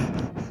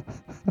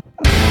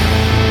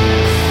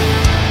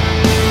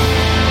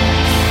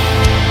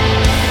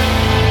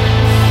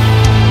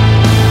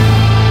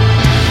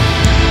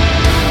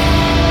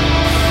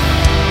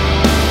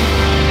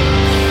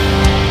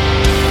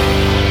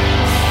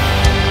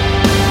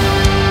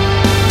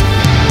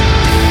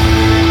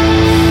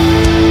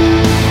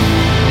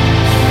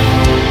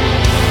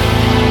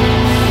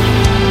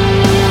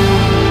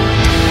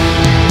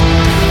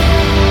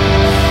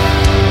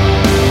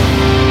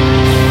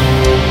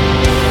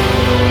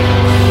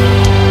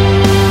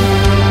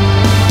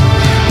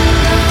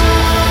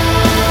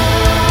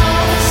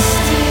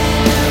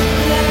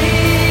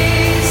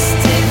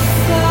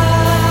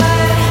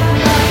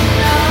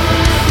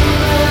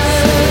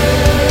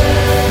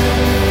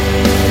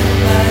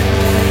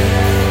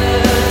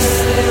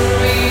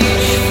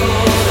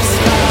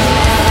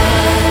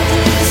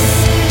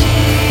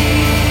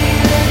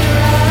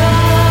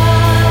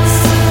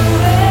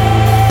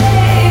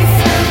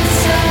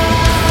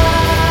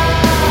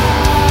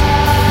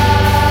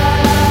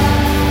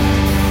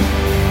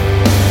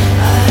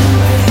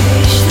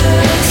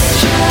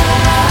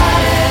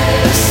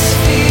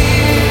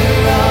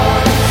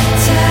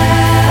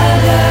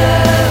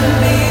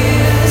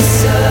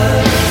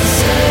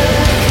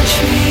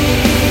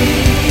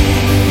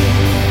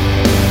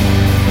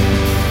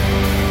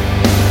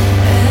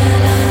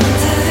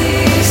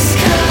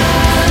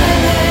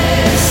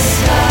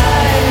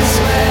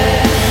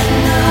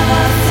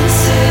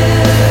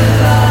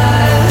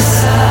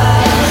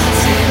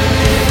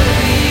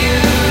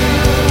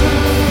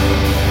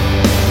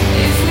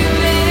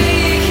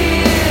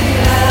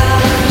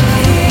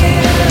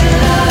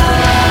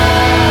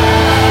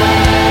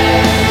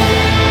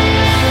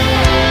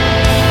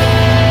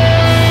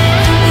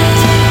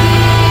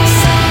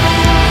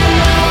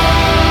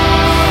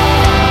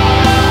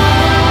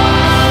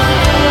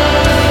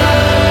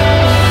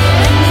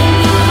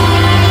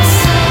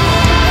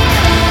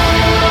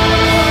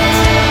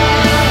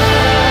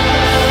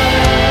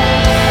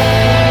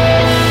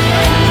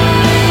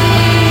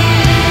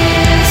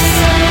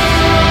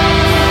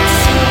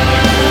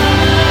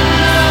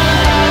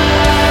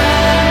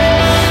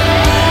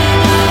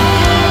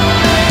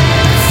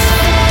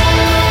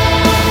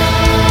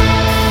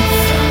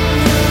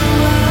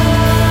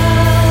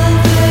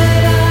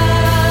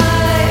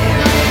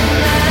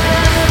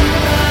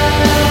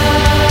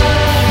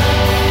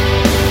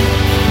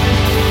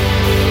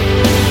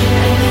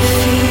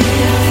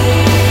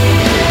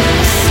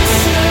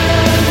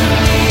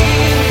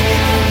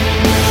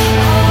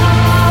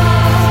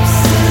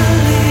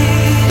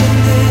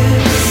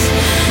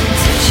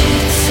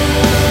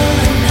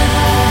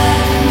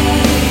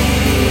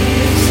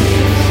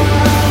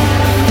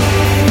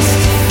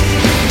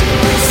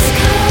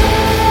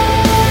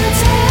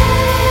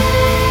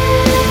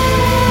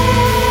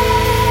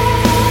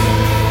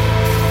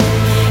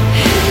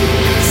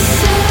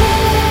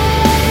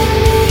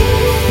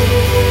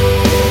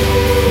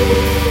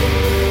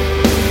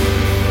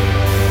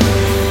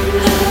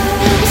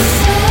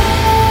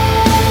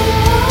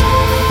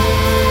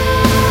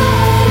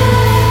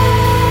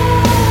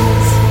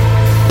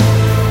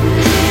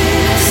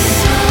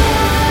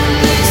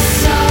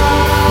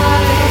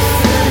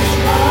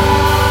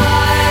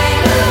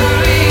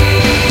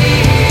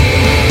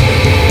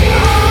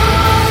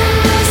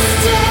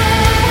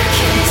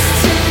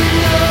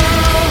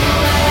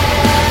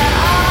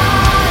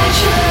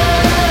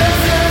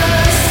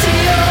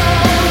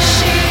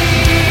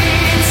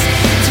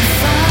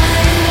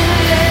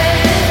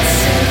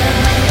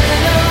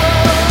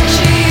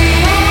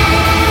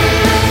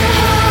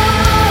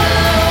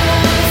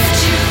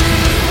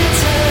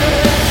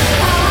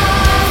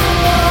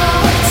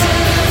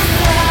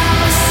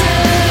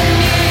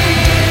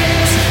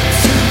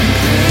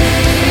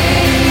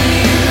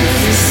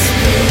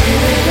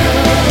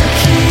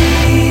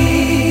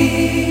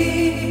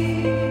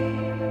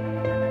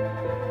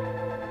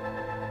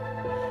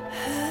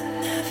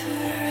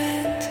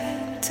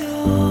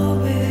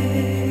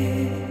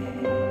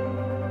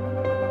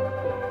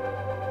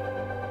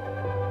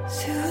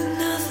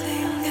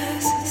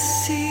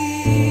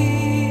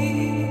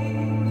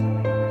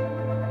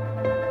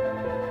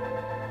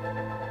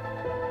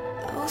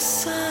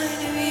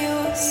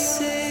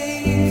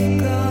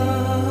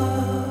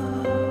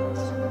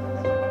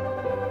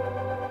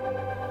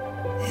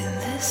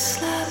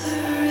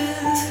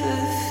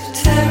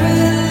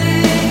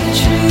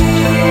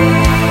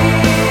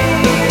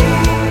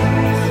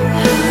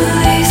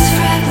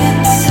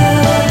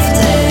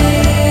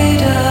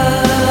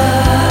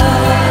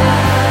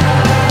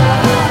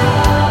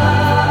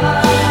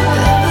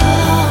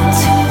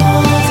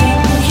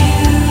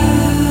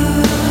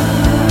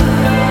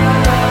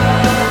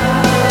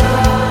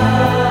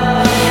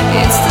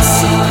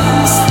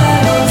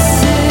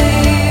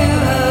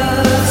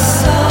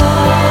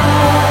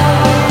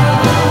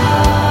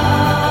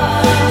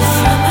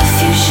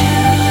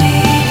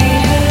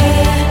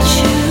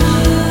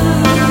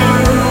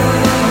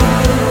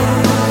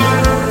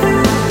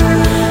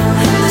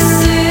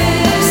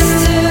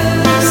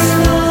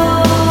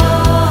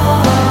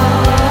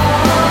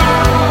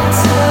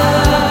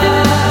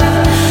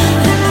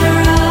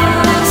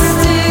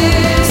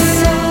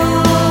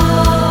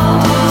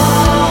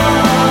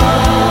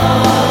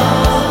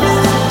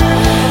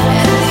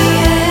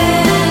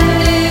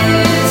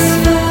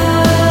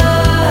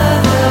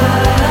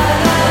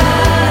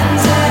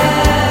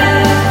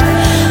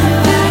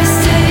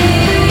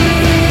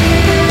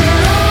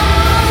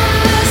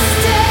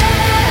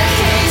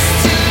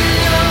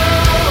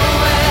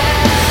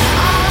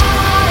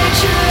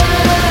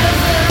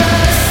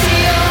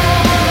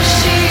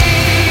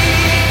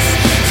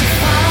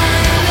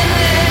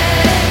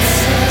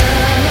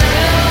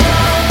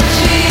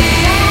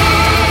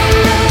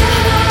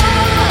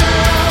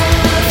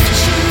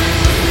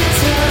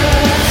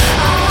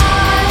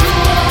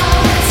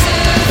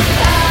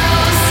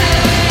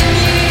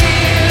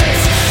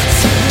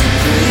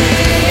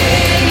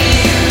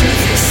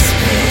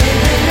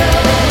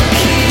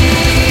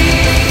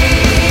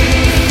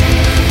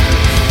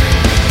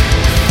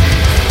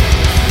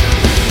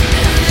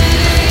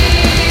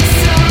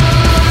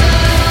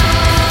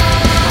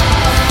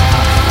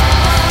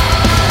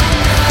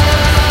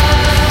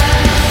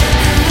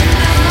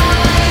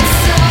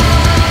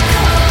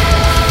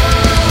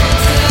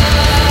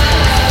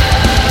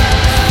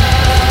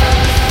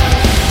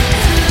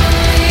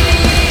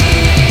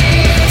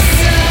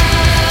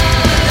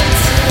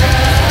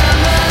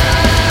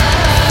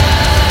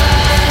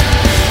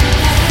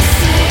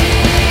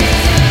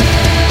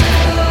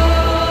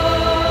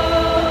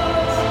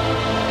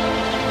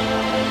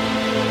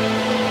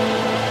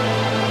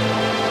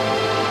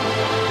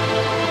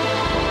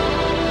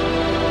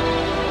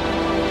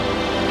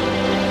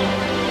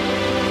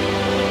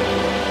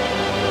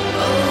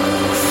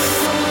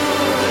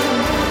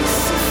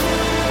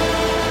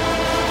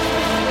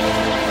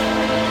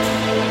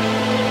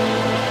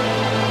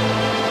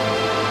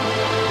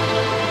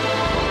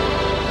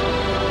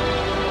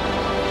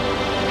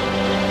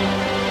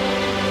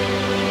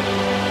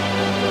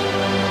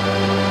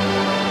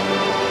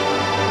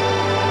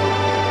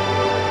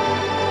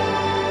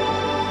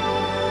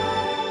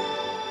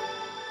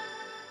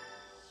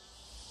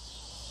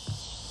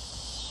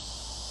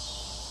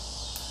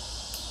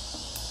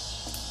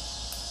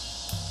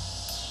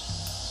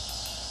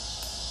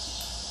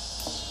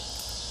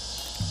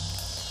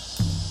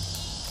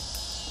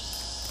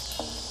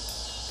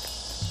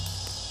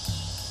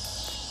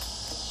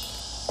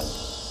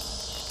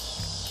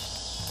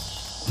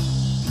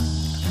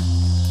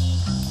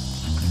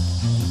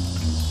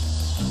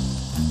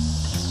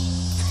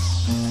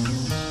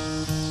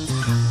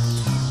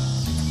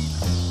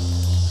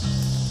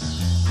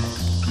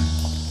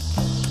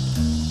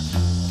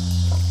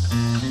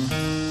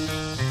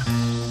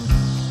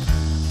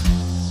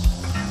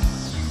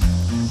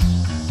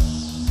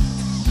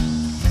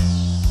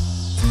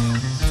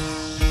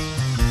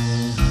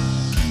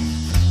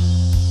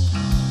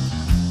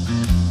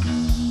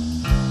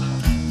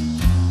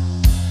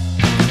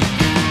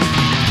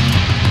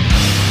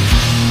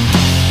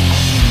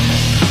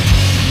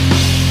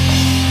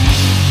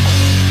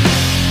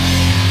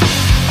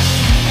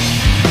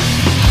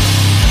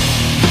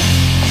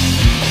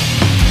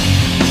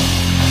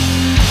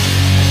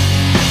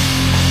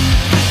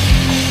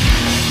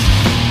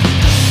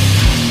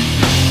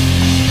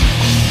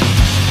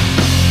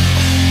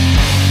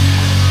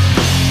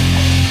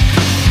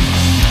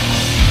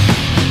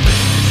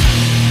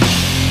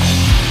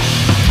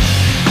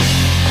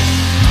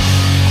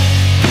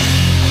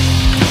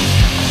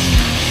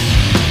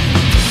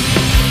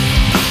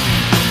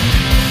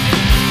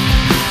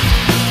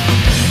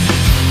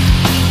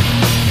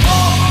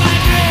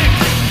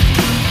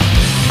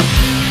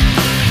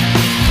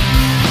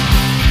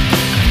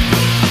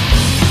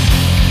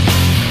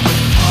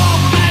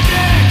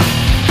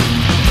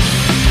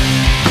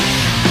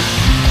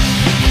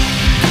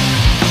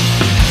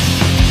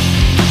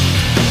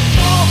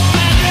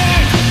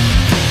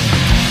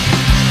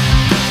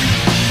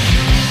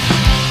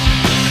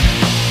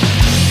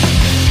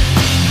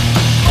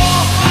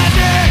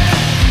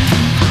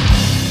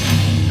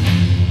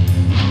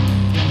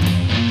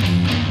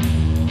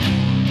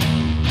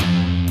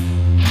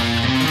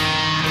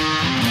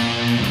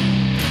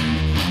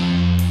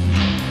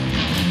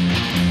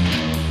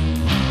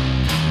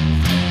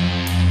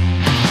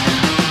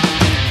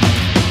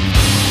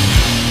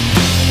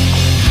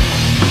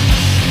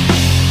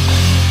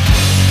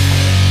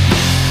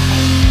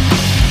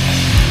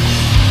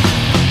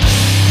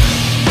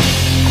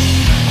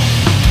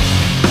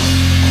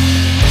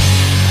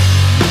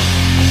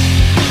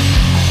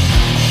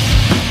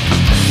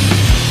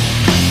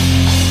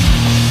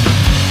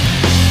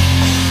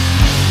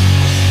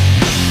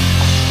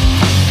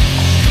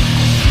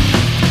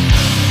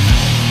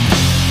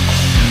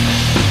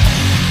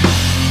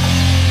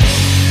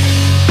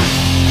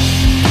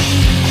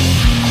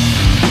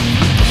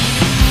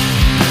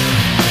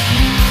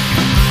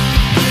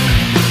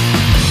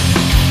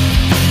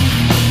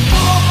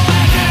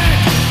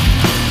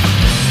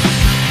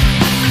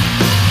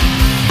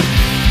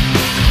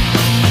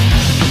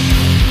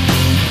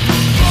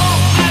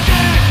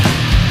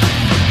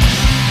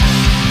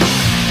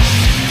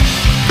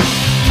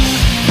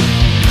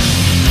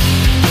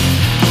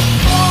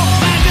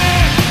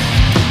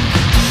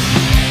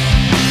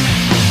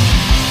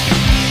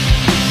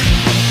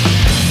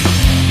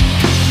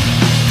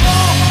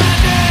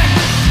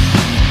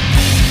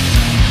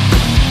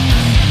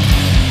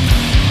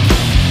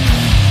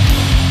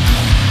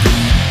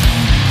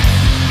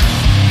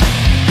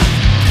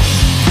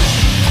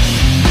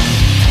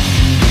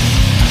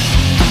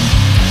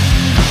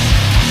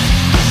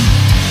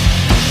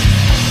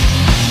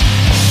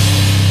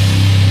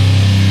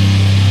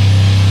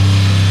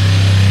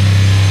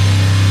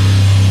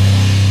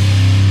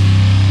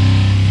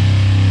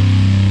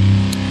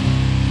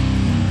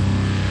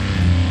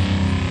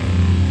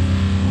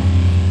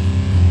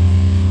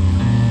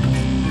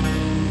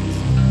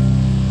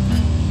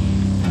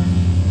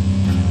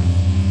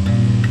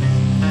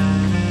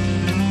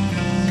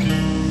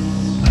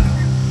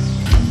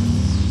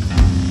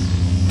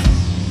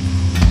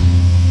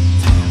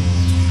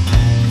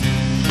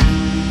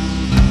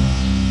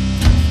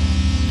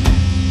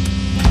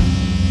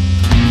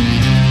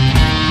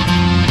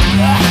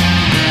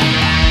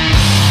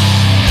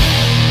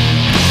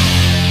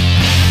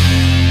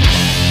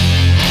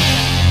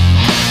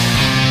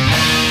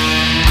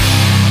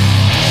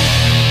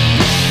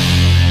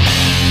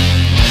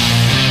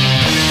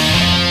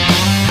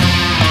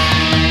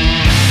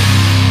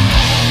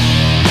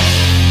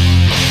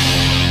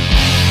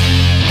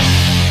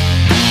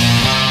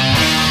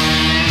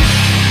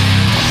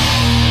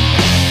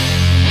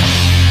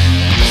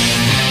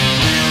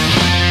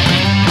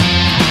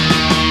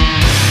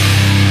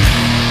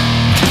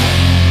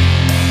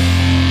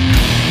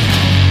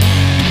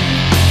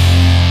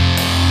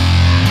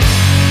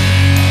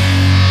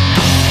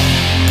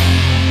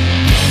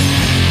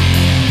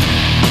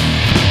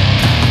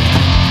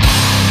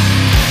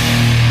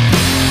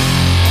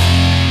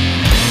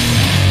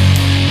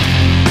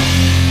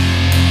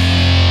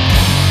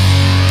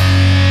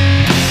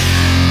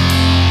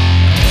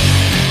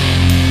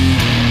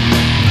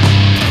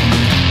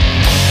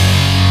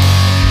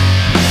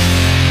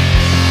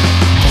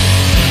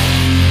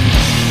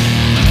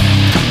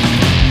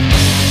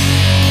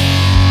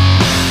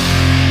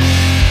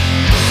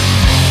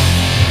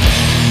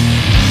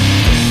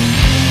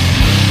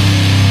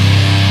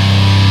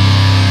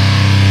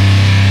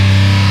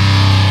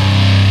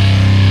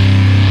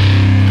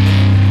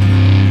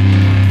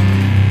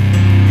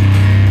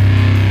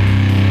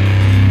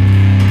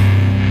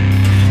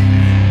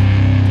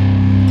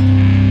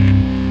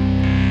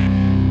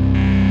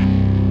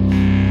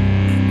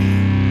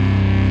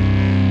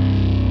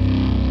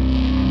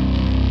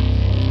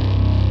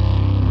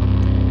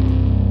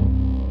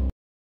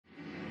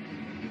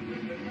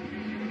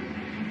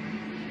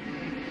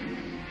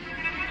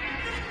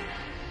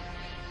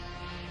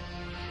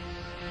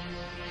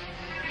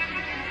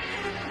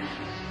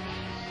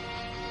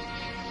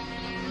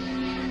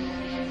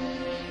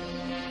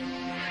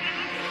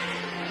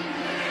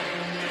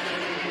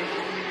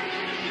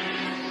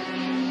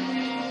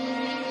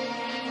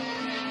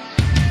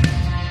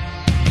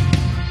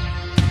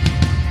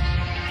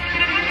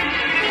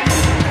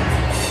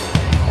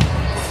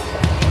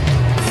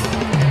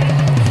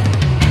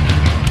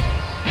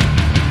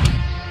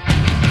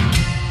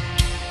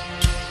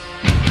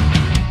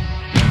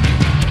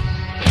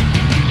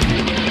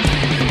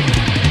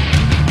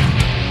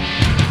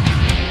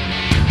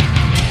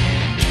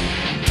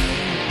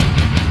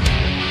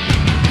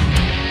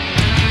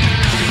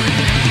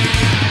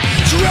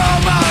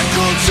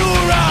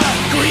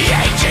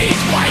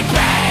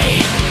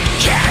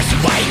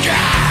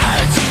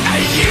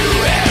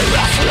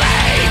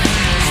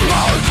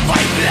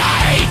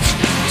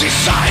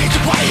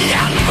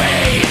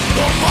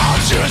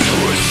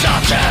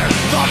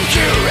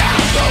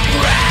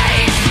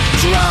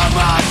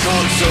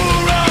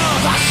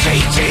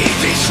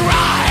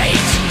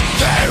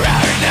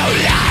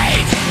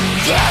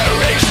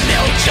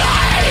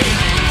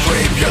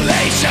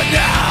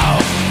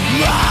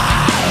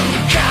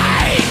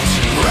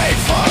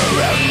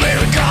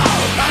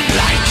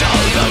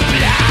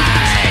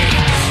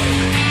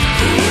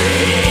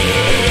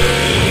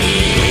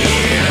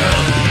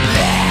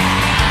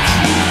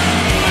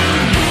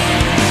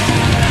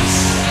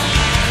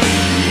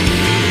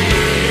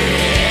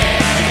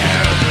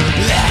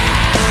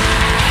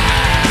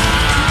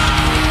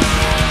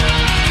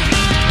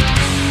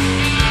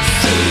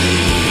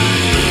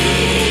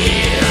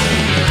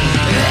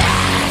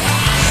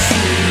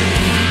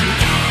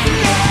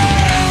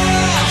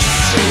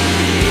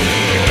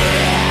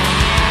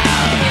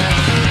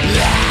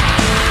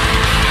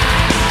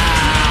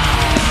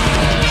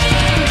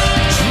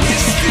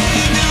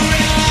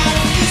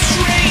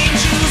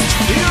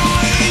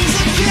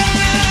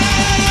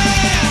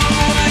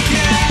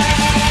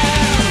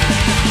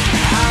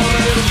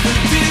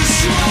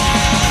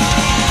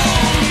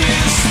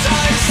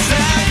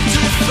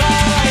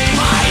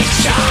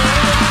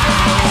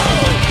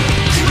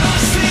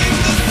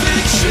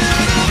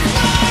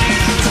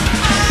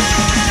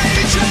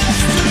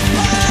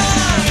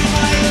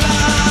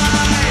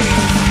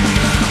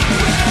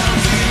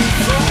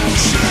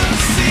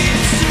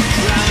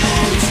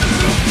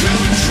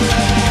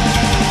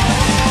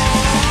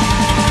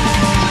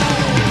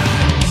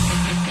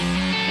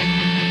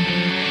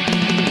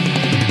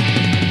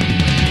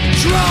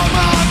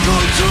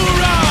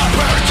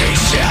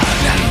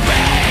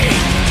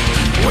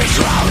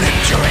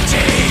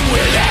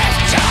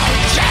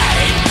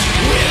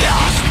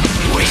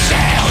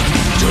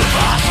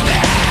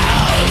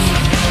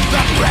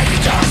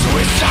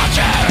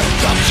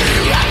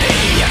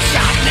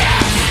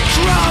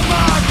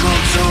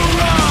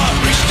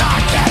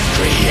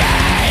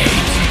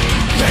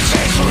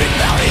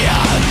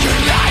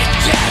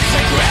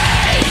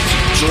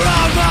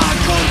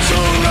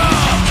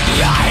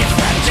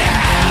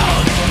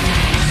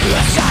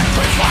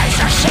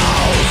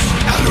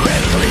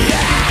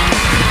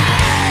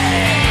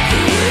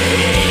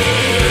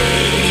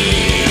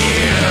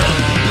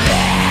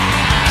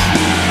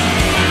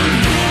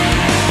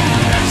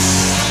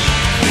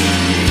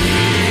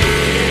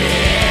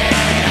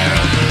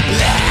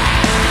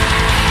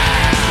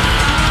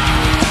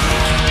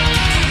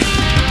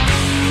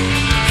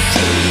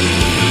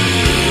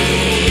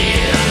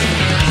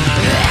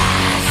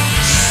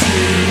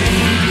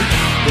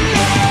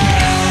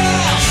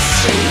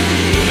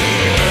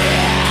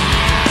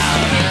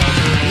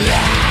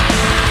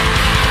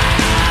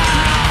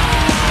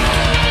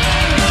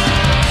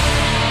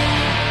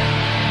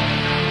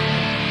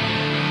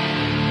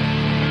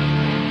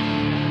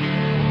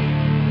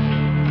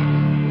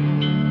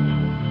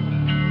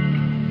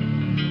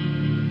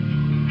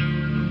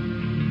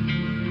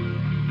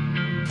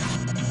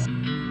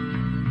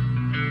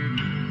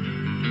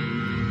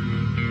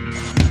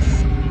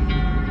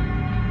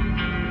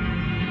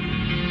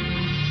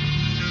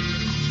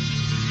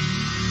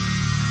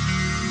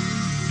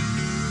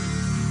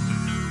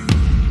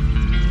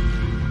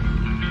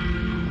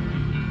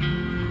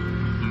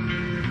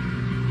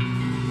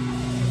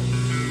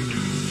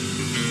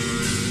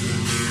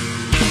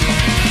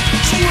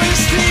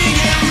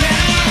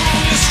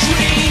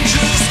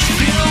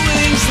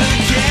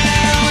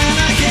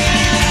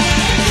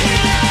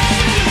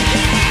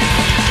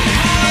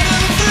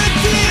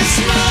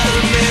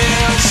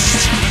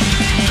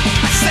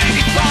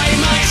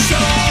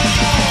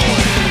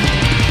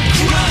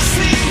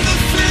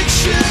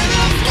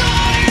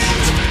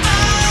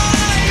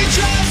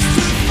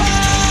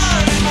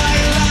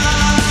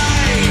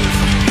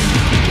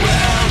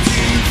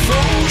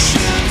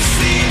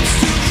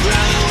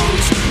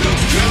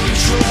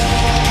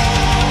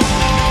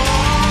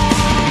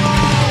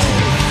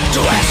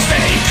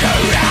 twisting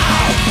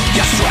around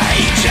your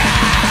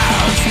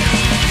strangers.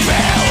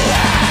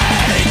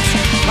 Feelings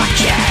I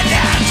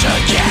cannot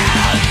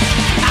again.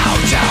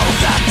 Out of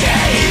the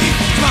deep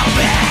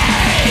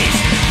maze,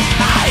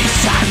 I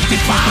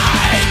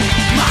sanctify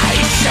my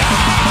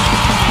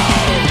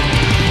soul.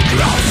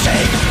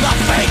 Closing the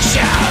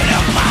fiction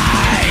of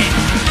mine,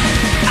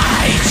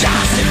 I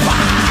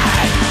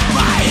justify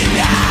my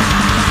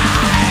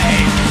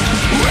life.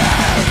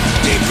 Where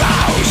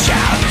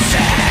devotion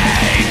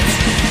sinks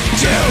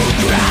to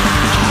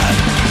ground,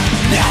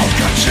 no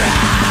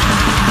control.